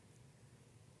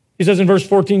 he says in verse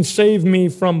 14, save me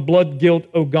from blood guilt,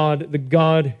 O God, the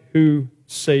God who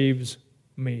saves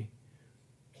me.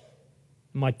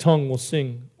 My tongue will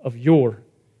sing of your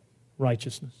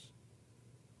righteousness.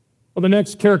 Well, the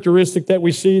next characteristic that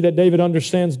we see that David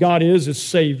understands God is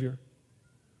Savior.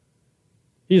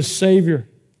 He is Savior.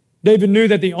 David knew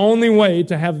that the only way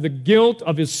to have the guilt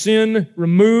of his sin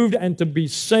removed and to be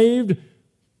saved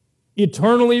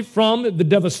eternally from the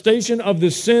devastation of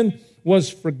this sin was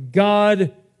for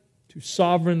God to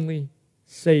sovereignly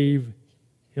save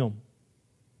him.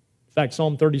 In fact,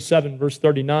 Psalm 37, verse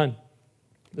 39,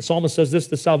 the psalmist says this,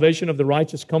 the salvation of the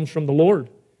righteous comes from the Lord.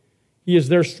 He is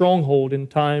their stronghold in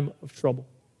time of trouble.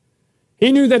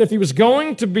 He knew that if he was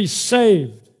going to be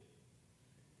saved,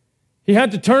 He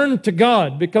had to turn to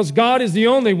God because God is the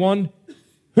only one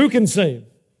who can save.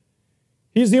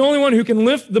 He's the only one who can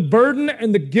lift the burden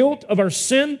and the guilt of our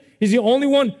sin. He's the only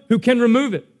one who can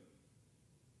remove it.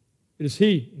 It is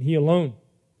He, and He alone,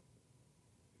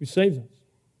 who saves us.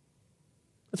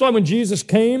 That's why when Jesus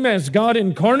came as God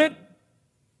incarnate,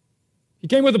 He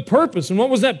came with a purpose. And what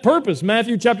was that purpose?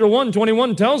 Matthew chapter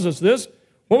 1:21 tells us this.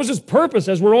 What was His purpose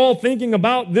as we're all thinking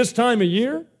about this time of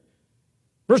year?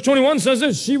 Verse 21 says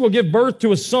this, she will give birth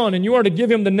to a son, and you are to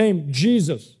give him the name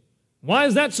Jesus. Why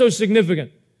is that so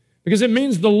significant? Because it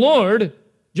means the Lord,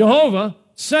 Jehovah,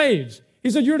 saves. He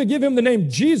said you're to give him the name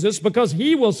Jesus because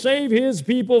He will save His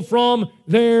people from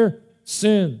their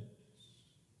sin.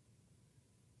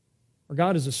 Our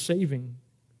God is a saving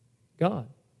God.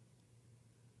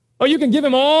 Oh, you can give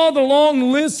Him all the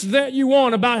long lists that you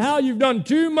want about how you've done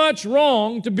too much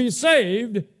wrong to be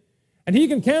saved, and He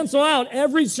can cancel out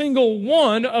every single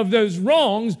one of those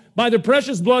wrongs by the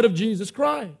precious blood of Jesus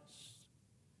Christ.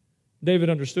 David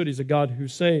understood He's a God who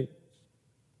saves.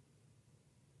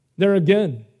 There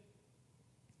again,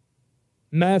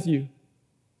 Matthew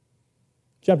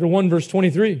chapter 1, verse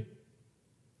 23.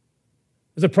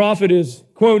 As the prophet is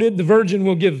quoted, the virgin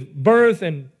will give birth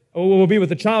and will be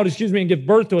with a child, and give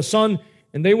birth to a son,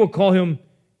 and they will call him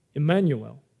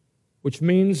Emmanuel, which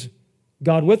means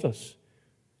God with us.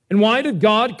 And why did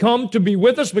God come to be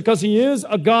with us? Because He is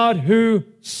a God who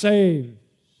saves.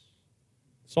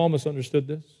 The psalmist understood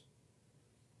this.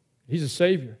 He's a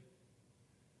Savior.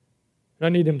 And I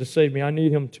need Him to save me. I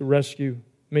need Him to rescue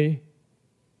me.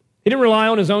 He didn't rely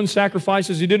on His own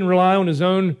sacrifices. He didn't rely on His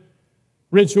own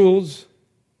rituals,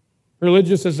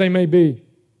 religious as they may be.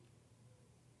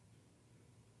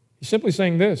 He's simply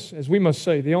saying this, as we must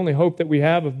say, the only hope that we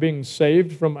have of being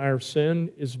saved from our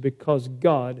sin is because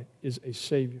God is a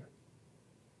Savior.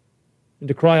 And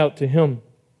to cry out to Him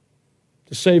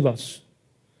to save us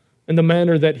in the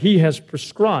manner that He has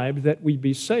prescribed that we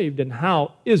be saved. And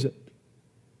how is it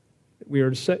that we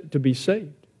are to be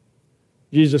saved?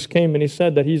 Jesus came and He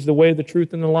said that He's the way, the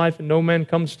truth, and the life, and no man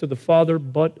comes to the Father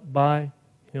but by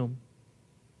Him.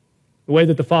 The way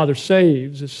that the Father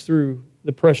saves is through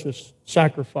the precious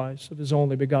sacrifice of His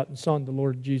only begotten Son, the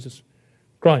Lord Jesus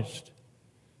Christ.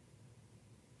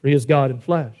 For He is God in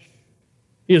flesh.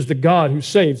 He is the God who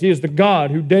saves. He is the God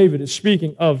who David is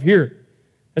speaking of here.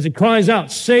 As he cries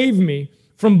out, save me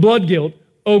from blood guilt,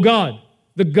 O God,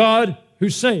 the God who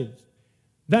saves.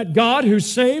 That God who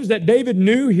saves that David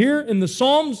knew here in the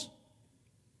Psalms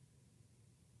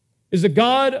is the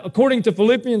God, according to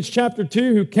Philippians chapter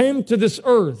 2, who came to this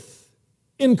earth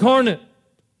incarnate,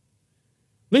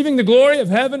 leaving the glory of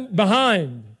heaven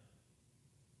behind,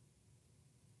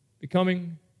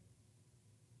 becoming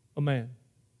a man.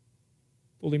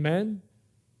 Fully man,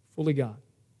 fully God.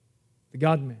 The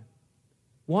God-man.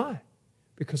 Why?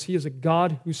 Because He is a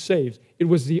God who saves. It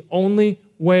was the only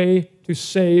way to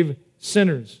save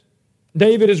sinners.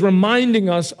 David is reminding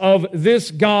us of this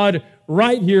God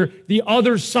right here, the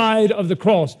other side of the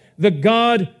cross, the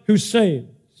God who saves.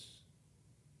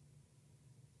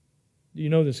 Do you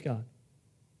know this God?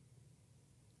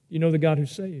 You know the God who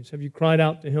saves. Have you cried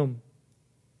out to Him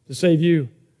to save you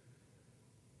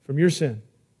from your sin?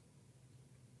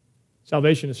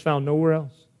 Salvation is found nowhere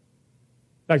else.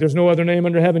 In fact, there's no other name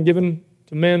under heaven given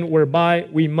to men whereby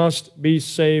we must be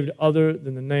saved other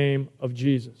than the name of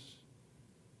Jesus.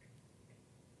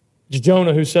 It's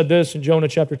Jonah who said this in Jonah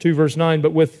chapter 2, verse 9,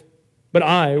 But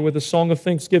I, with a song of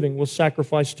thanksgiving, will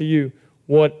sacrifice to you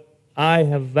what I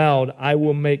have vowed I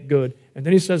will make good. And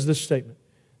then he says this statement,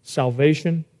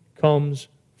 salvation comes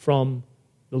from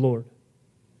the Lord.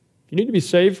 You need to be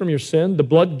saved from your sin, the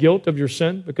blood guilt of your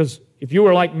sin, because if you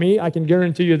are like me, I can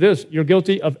guarantee you this, you're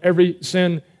guilty of every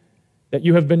sin that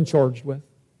you have been charged with.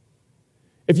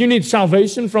 If you need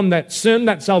salvation from that sin,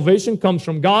 that salvation comes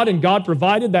from God, and God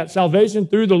provided that salvation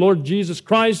through the Lord Jesus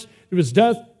Christ, through His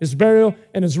death, His burial,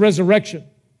 and His resurrection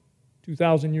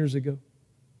 2,000 years ago.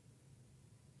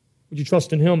 Would you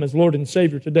trust in Him as Lord and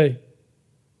Savior today?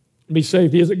 And be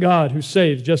saved. He is a God who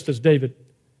saves, just as David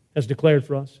has declared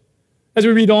for us. As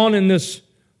we read on in this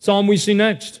psalm, we see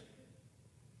next,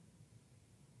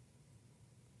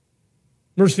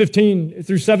 verse 15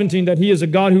 through 17, that He is a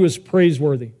God who is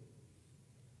praiseworthy.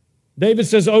 David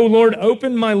says, O Lord,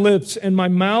 open my lips, and my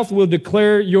mouth will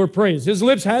declare your praise. His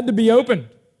lips had to be opened.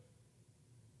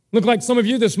 Look like some of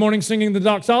you this morning singing the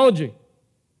doxology.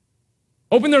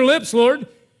 Open their lips, Lord.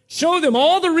 Show them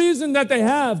all the reason that they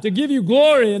have to give you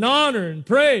glory and honor and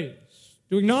praise,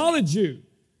 to acknowledge you,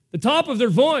 the top of their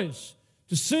voice,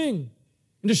 to sing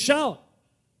and to shout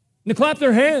and to clap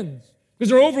their hands because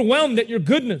they're overwhelmed at your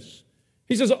goodness.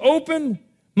 He says, open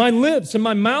My lips and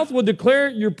my mouth will declare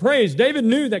your praise. David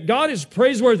knew that God is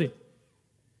praiseworthy.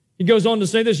 He goes on to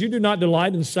say this, you do not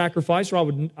delight in sacrifice, or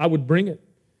I would bring it.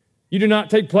 You do not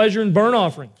take pleasure in burnt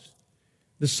offerings.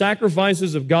 The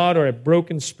sacrifices of God are a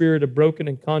broken spirit, a broken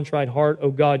and contrite heart.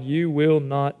 O God, you will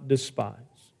not despise.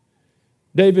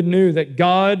 David knew that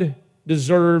God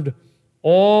deserved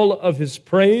all of his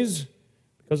praise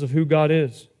because of who God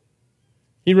is.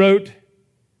 He wrote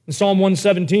in Psalm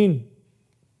 117,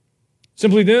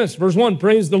 simply this, verse 1,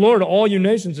 praise the Lord, all you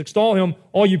nations, extol him,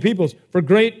 all you peoples, for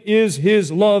great is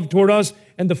his love toward us,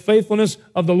 and the faithfulness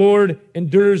of the Lord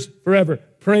endures forever.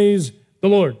 Praise the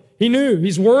Lord. He knew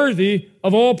he's worthy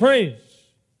of all praise.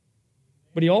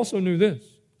 But he also knew this.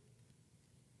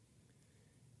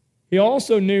 He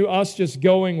also knew us just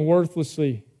going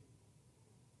worthlessly,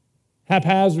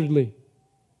 haphazardly,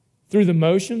 through the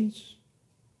motions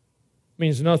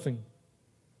means nothing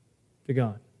to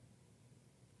God.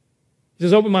 He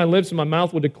says, open my lips and my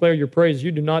mouth will declare your praise.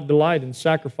 You do not delight in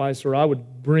sacrifice, or I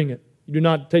would bring it. You do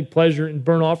not take pleasure in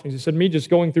burnt offerings. He said, me just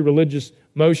going through religious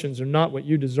motions are not what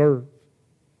you deserve.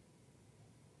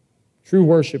 True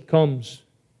worship comes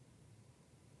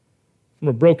from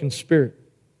a broken spirit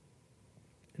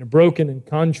and a broken and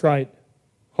contrite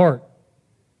heart.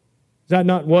 Is that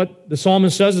not what the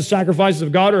psalmist says? The sacrifices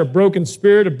of God are a broken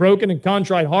spirit, a broken and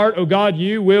contrite heart. O God,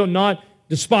 you will not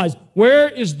despise. Where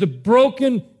is the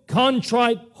broken,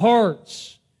 contrite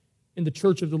hearts in the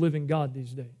church of the living God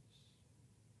these days?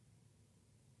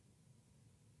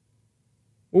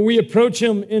 Will we approach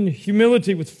Him in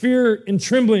humility with fear and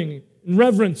trembling, and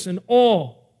reverence and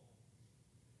awe?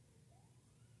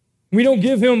 We don't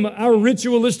give Him our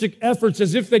ritualistic efforts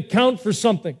as if they count for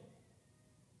something.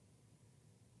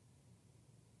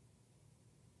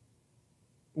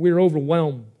 We're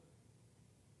overwhelmed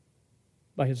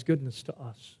by His goodness to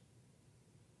us.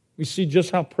 We see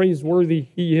just how praiseworthy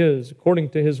He is according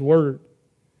to His Word.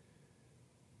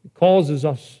 It causes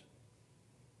us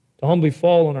to humbly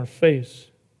fall on our face,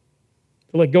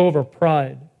 to let go of our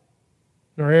pride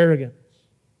and our arrogance,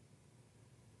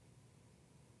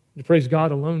 and to praise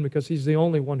God alone because He's the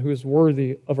only one who is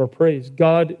worthy of our praise.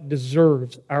 God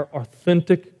deserves our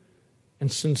authentic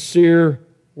and sincere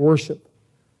worship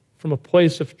from a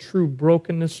place of true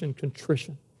brokenness and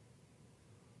contrition.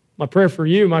 My prayer for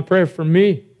you, my prayer for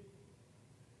me,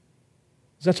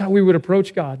 is that's how we would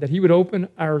approach God, that He would open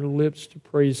our lips to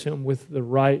praise Him with the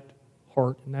right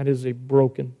heart, and that is a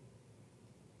broken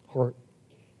heart,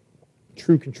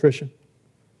 true contrition.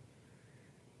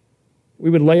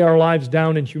 We would lay our lives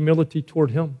down in humility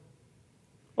toward Him.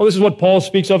 Oh, this is what Paul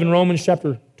speaks of in Romans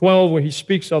chapter 12, where he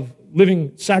speaks of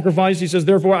living sacrifice. He says,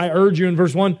 therefore, I urge you in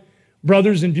verse 1,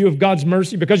 brothers, in view of God's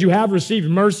mercy, because you have received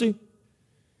mercy,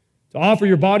 to offer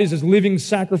your bodies as living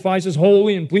sacrifices,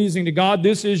 holy and pleasing to God.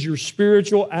 This is your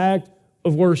spiritual act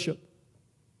of worship.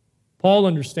 Paul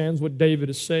understands what David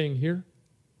is saying here.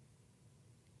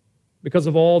 Because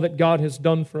of all that God has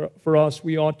done for us,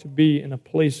 we ought to be in a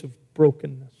place of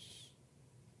brokenness,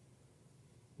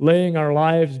 laying our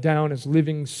lives down as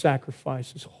living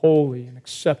sacrifices, holy and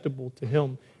acceptable to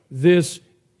Him. This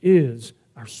is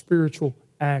our spiritual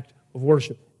act of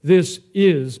worship. This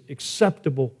is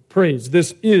acceptable praise.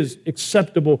 This is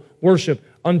acceptable worship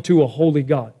unto a holy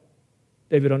God.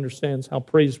 David understands how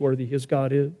praiseworthy his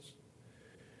God is.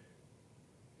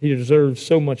 He deserves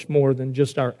so much more than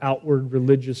just our outward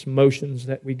religious motions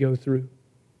that we go through,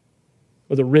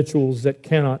 or the rituals that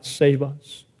cannot save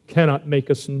us, cannot make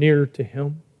us near to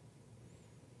Him.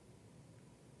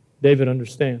 David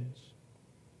understands.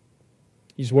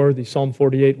 He's worthy. Psalm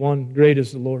 48:1, great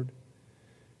is the Lord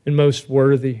and most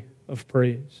worthy of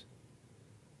praise.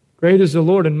 Great is the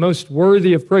Lord and most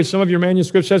worthy of praise. Some of your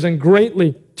manuscript says, and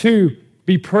greatly to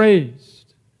be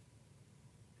praised.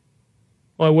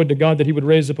 Oh, I would to God that He would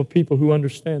raise up a people who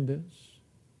understand this.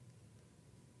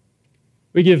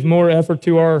 We give more effort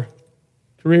to our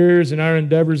careers and our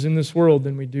endeavors in this world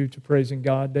than we do to praising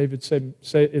God. David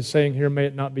is saying here, may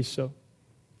it not be so.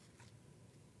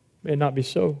 May it not be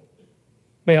so.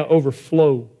 May I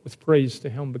overflow with praise to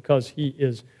Him because He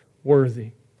is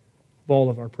worthy of all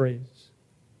of our praise.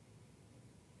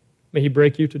 May He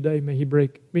break you today. May He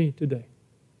break me today.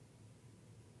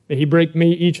 May He break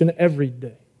me each and every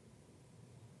day.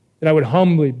 That I would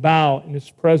humbly bow in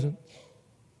His presence.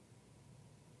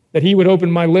 That He would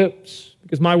open my lips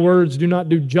because my words do not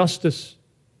do justice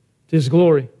to His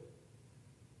glory.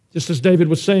 Just as David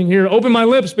was saying here, open my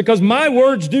lips because my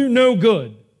words do no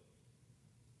good.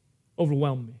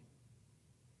 Overwhelm me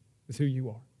with who You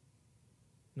are.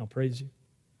 And I'll praise You.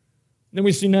 Then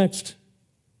we see next,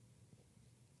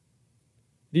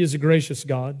 He is a gracious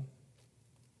God.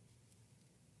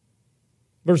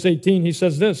 Verse 18, he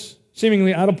says this,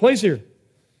 seemingly out of place here.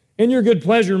 In your good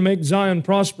pleasure, make Zion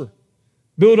prosper.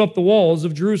 Build up the walls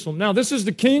of Jerusalem. Now, this is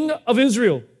the king of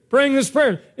Israel praying this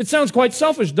prayer. It sounds quite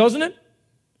selfish, doesn't it?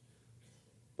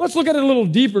 Let's look at it a little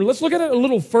deeper. Let's look at it a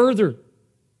little further.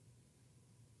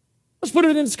 Let's put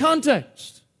it in its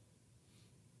context.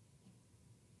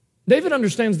 David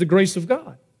understands the grace of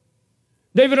God.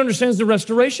 David understands the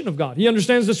restoration of God. He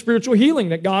understands the spiritual healing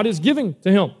that God is giving to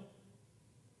him.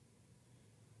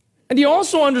 And he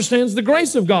also understands the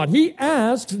grace of God. He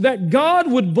asks that God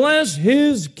would bless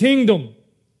his kingdom.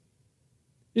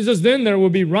 He says, then there will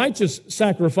be righteous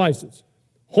sacrifices,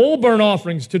 whole burnt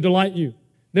offerings to delight you.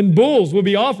 Then bulls will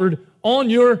be offered on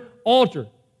your altar.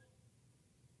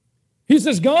 He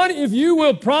says, God, if you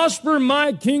will prosper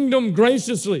my kingdom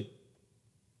graciously,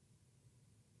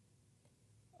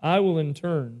 I will in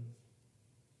turn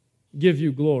give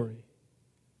you glory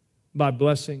by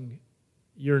blessing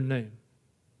your name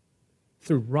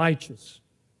through righteous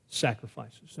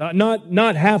sacrifices.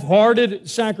 Not half-hearted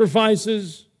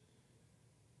sacrifices,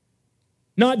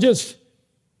 not just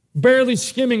barely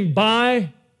skimming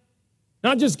by,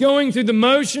 not just going through the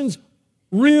motions,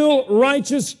 real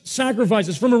righteous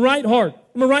sacrifices from a right heart,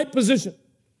 from a right position.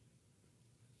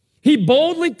 He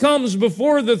boldly comes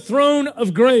before the throne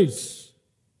of grace.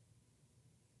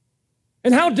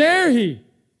 And how dare he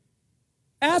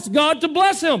ask God to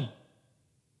bless him?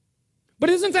 But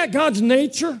isn't that God's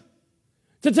nature?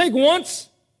 To take once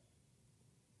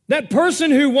that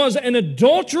person who was an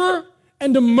adulterer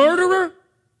and a murderer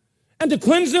and to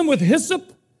cleanse them with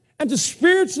hyssop and to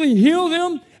spiritually heal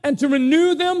them and to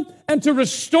renew them and to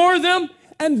restore them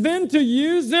and then to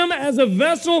use them as a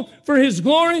vessel for his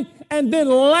glory and then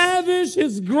lavish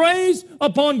his grace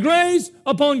upon grace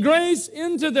upon grace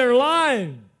into their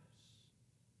lives.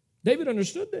 David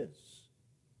understood this.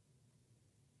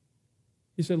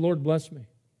 He said, Lord, bless me.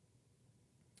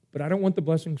 But I don't want the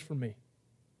blessings for me.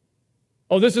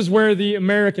 Oh, this is where the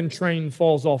American train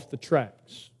falls off the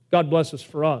tracks. God bless us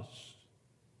for us.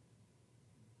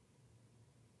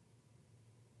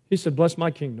 He said, bless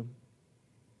my kingdom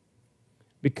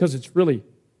because it's really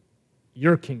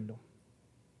your kingdom.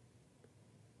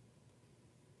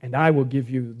 And I will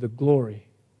give you the glory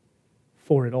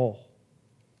for it all.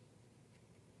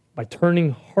 By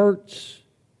turning hearts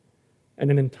and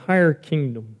an entire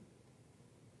kingdom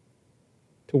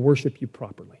to worship you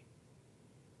properly.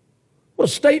 What a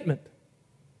statement.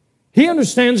 He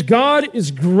understands God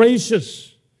is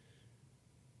gracious.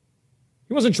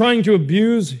 He wasn't trying to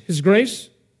abuse his grace.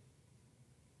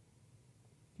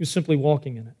 He was simply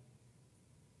walking in it.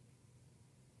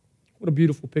 What a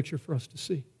beautiful picture for us to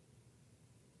see.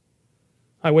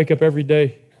 I wake up every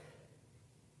day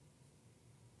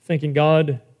thanking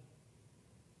God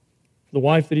for the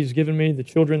wife that He's given me, the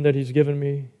children that He's given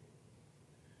me,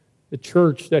 the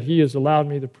church that He has allowed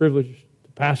me the privilege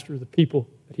to pastor, the people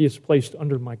that He has placed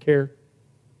under my care.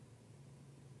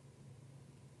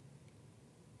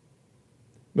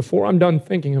 Before I'm done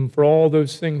thanking Him for all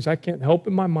those things, I can't help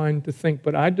in my mind to think,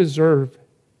 but I deserve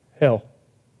hell.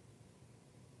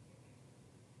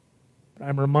 But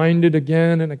I'm reminded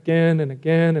again and again and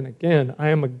again and again, I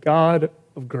am a God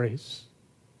of grace.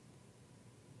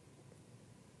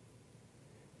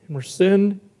 And where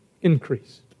sin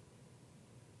increased,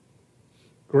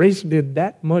 grace did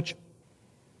that much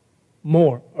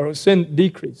more. Or sin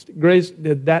decreased, grace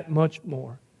did that much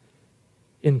more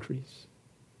increase.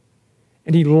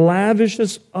 And He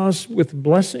lavishes us with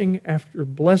blessing after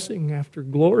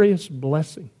glorious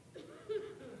blessing.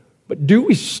 But do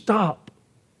we stop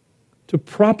to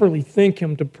properly thank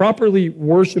Him, to properly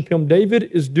worship Him? David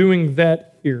is doing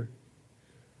that here.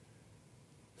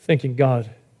 Thanking God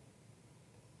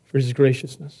for His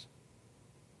graciousness.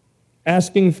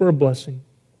 Asking for a blessing,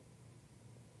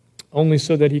 only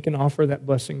so that he can offer that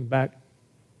blessing back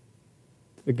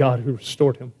to the God who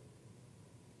restored him.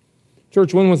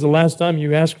 Church, when was the last time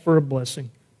you asked for a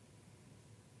blessing?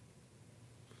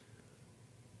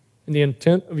 And the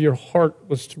intent of your heart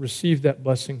was to receive that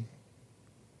blessing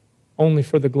only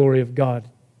for the glory of God,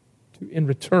 to in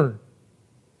return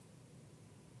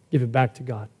give it back to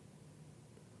God,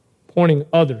 pointing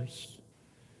others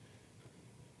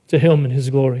to Him and His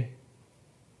glory.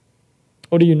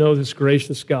 Oh, do you know this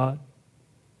gracious God?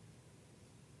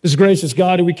 This gracious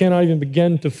God who we cannot even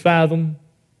begin to fathom.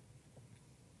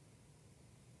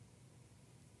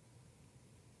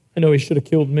 I know He should have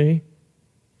killed me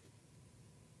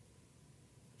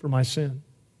for my sin.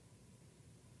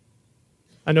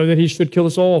 I know that He should kill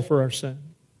us all for our sin.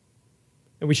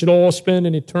 And we should all spend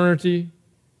an eternity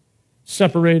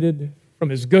separated from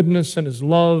His goodness and His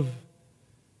love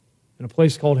in a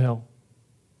place called hell.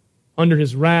 under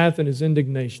His wrath and His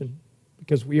indignation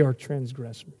because we are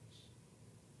transgressors.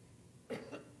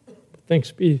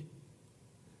 Thanks be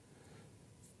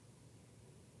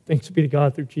to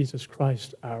God through Jesus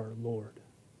Christ our Lord.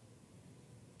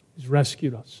 He's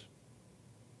rescued us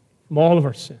from all of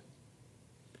our sin.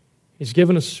 He's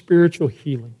given us spiritual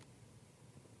healing.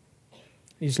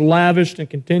 He's lavished and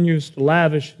continues to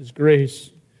lavish His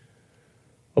grace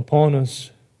upon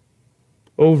us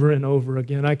over and over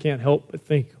again. I can't help but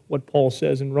think what Paul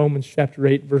says in Romans chapter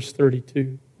 8, verse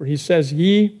 32, where he says,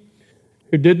 He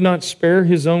who did not spare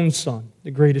His own Son,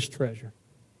 the greatest treasure,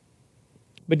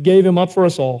 but gave Him up for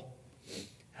us all,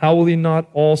 how will He not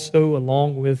also,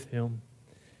 along with Him,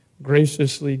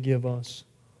 graciously give us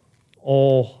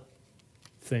all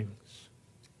things?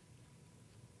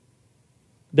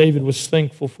 David was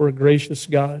thankful for a gracious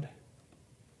God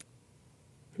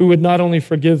who would not only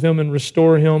forgive him and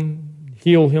restore him,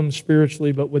 heal him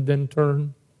spiritually, but would then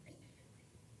turn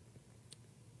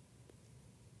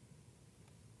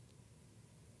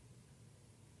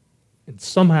and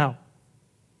somehow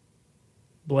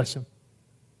bless him.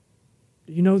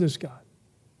 Do you know this God?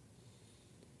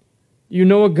 You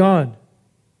know a God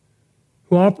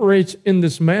who operates in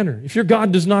this manner. If your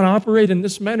God does not operate in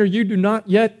this manner, you do not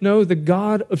yet know the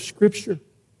God of Scripture.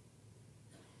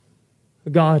 A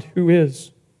God who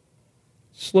is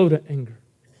slow to anger,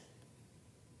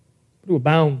 but who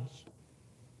abounds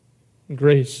in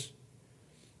grace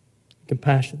and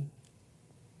compassion.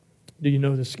 Do you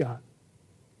know this God?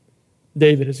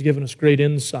 David has given us great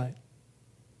insight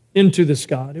into this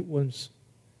God. It was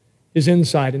his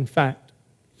insight, in fact,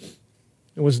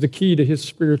 it was the key to his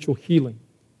spiritual healing.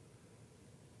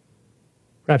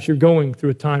 Perhaps you're going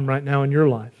through a time right now in your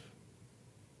life.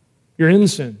 You're in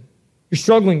sin. You're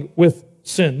struggling with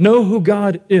sin. Know who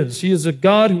God is. He is a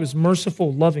God who is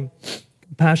merciful, loving,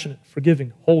 compassionate,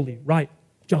 forgiving, holy, right,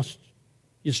 just.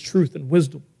 He is truth and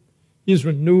wisdom. He is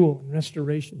renewal and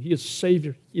restoration. He is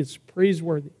Savior. He is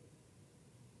praiseworthy.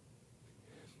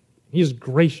 He is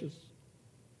gracious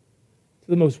to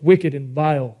the most wicked and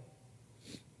vile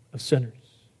of sinners.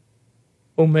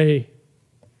 Oh, may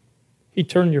He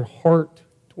turn your heart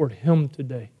toward Him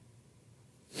today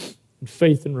in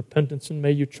faith and repentance, and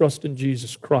may you trust in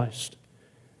Jesus Christ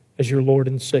as your Lord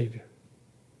and Savior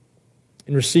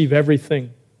and receive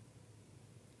everything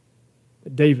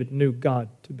that David knew God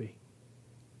to be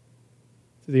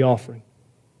through the offering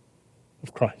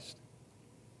of Christ.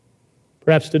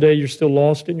 Perhaps today you're still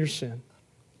lost in your sin,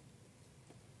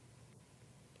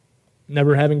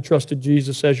 never having trusted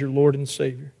Jesus as your Lord and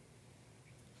Savior.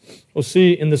 We'll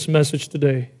see in this message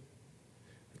today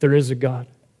that there is a God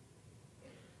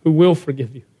who will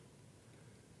forgive you.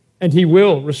 And He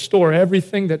will restore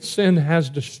everything that sin has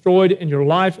destroyed in your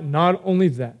life. And not only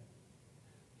that,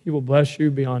 He will bless you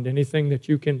beyond anything that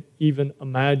you can even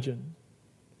imagine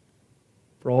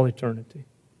for all eternity.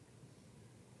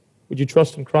 Would you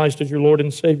trust in Christ as your Lord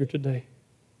and Savior today?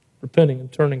 Repenting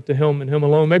and turning to Him and Him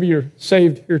alone. Maybe you're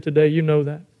saved here today. You know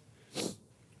that.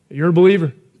 You're a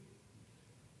believer.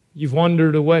 You've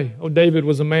wandered away. Oh, David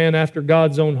was a man after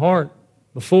God's own heart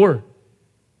before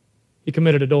he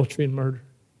committed adultery and murder.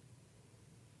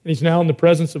 And he's now in the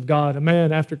presence of God, a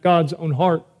man after God's own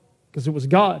heart, because it was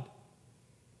God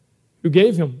who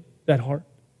gave him that heart.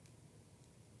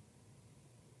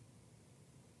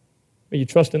 May you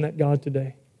trust in that God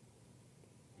today.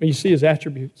 May you see His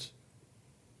attributes.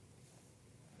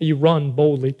 May you run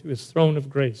boldly to His throne of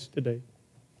grace today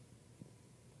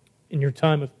in your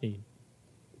time of need.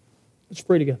 Let's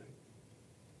pray together.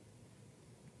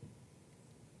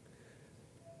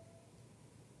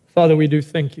 Father, we do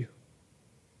thank You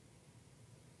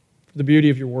for the beauty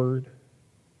of Your word.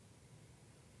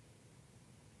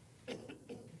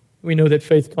 We know that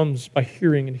faith comes by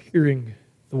hearing, and hearing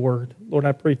the word. Lord,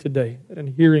 I pray today that in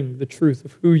hearing the truth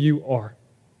of who You are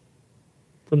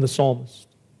from the psalmist,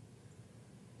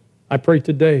 I pray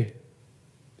today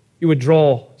You would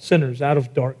draw sinners out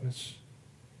of darkness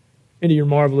into Your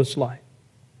marvelous light,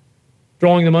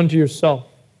 drawing them unto Yourself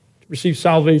to receive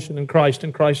salvation in Christ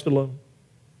and Christ alone.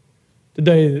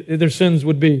 Today, their sins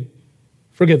would be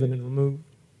forgiven and removed.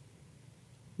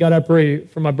 God, I pray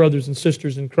for my brothers and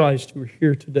sisters in Christ who are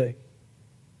here today,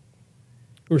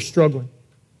 who are struggling.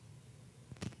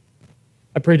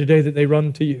 I pray today that they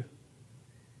run to You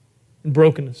in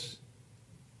brokenness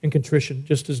and contrition,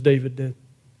 just as David did.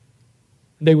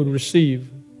 They would receive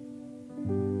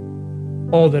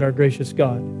all that our gracious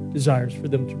God desires for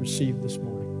them to receive this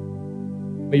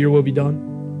morning. May Your will be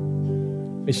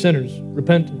done. May sinners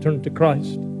repent and turn to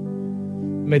Christ.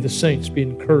 May the saints be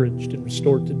encouraged and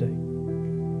restored today.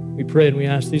 We pray and we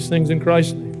ask these things in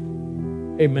Christ's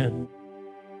name. Amen.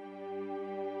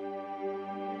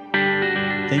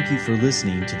 Thank you for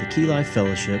listening to the Key Life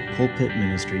Fellowship Pulpit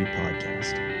Ministry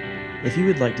podcast. If you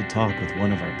would like to talk with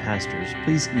one of our pastors,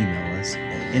 please email us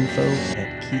at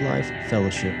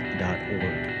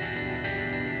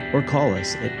info@keylifefellowship.org or call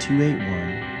us at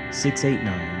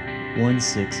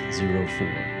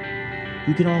 281-689-1604.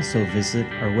 You can also visit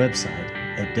our website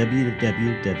at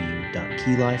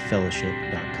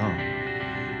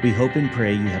www.keylifefellowship.com. We hope and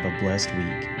pray you have a blessed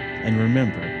week, and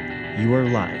remember, you are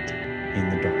light in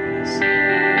the darkness.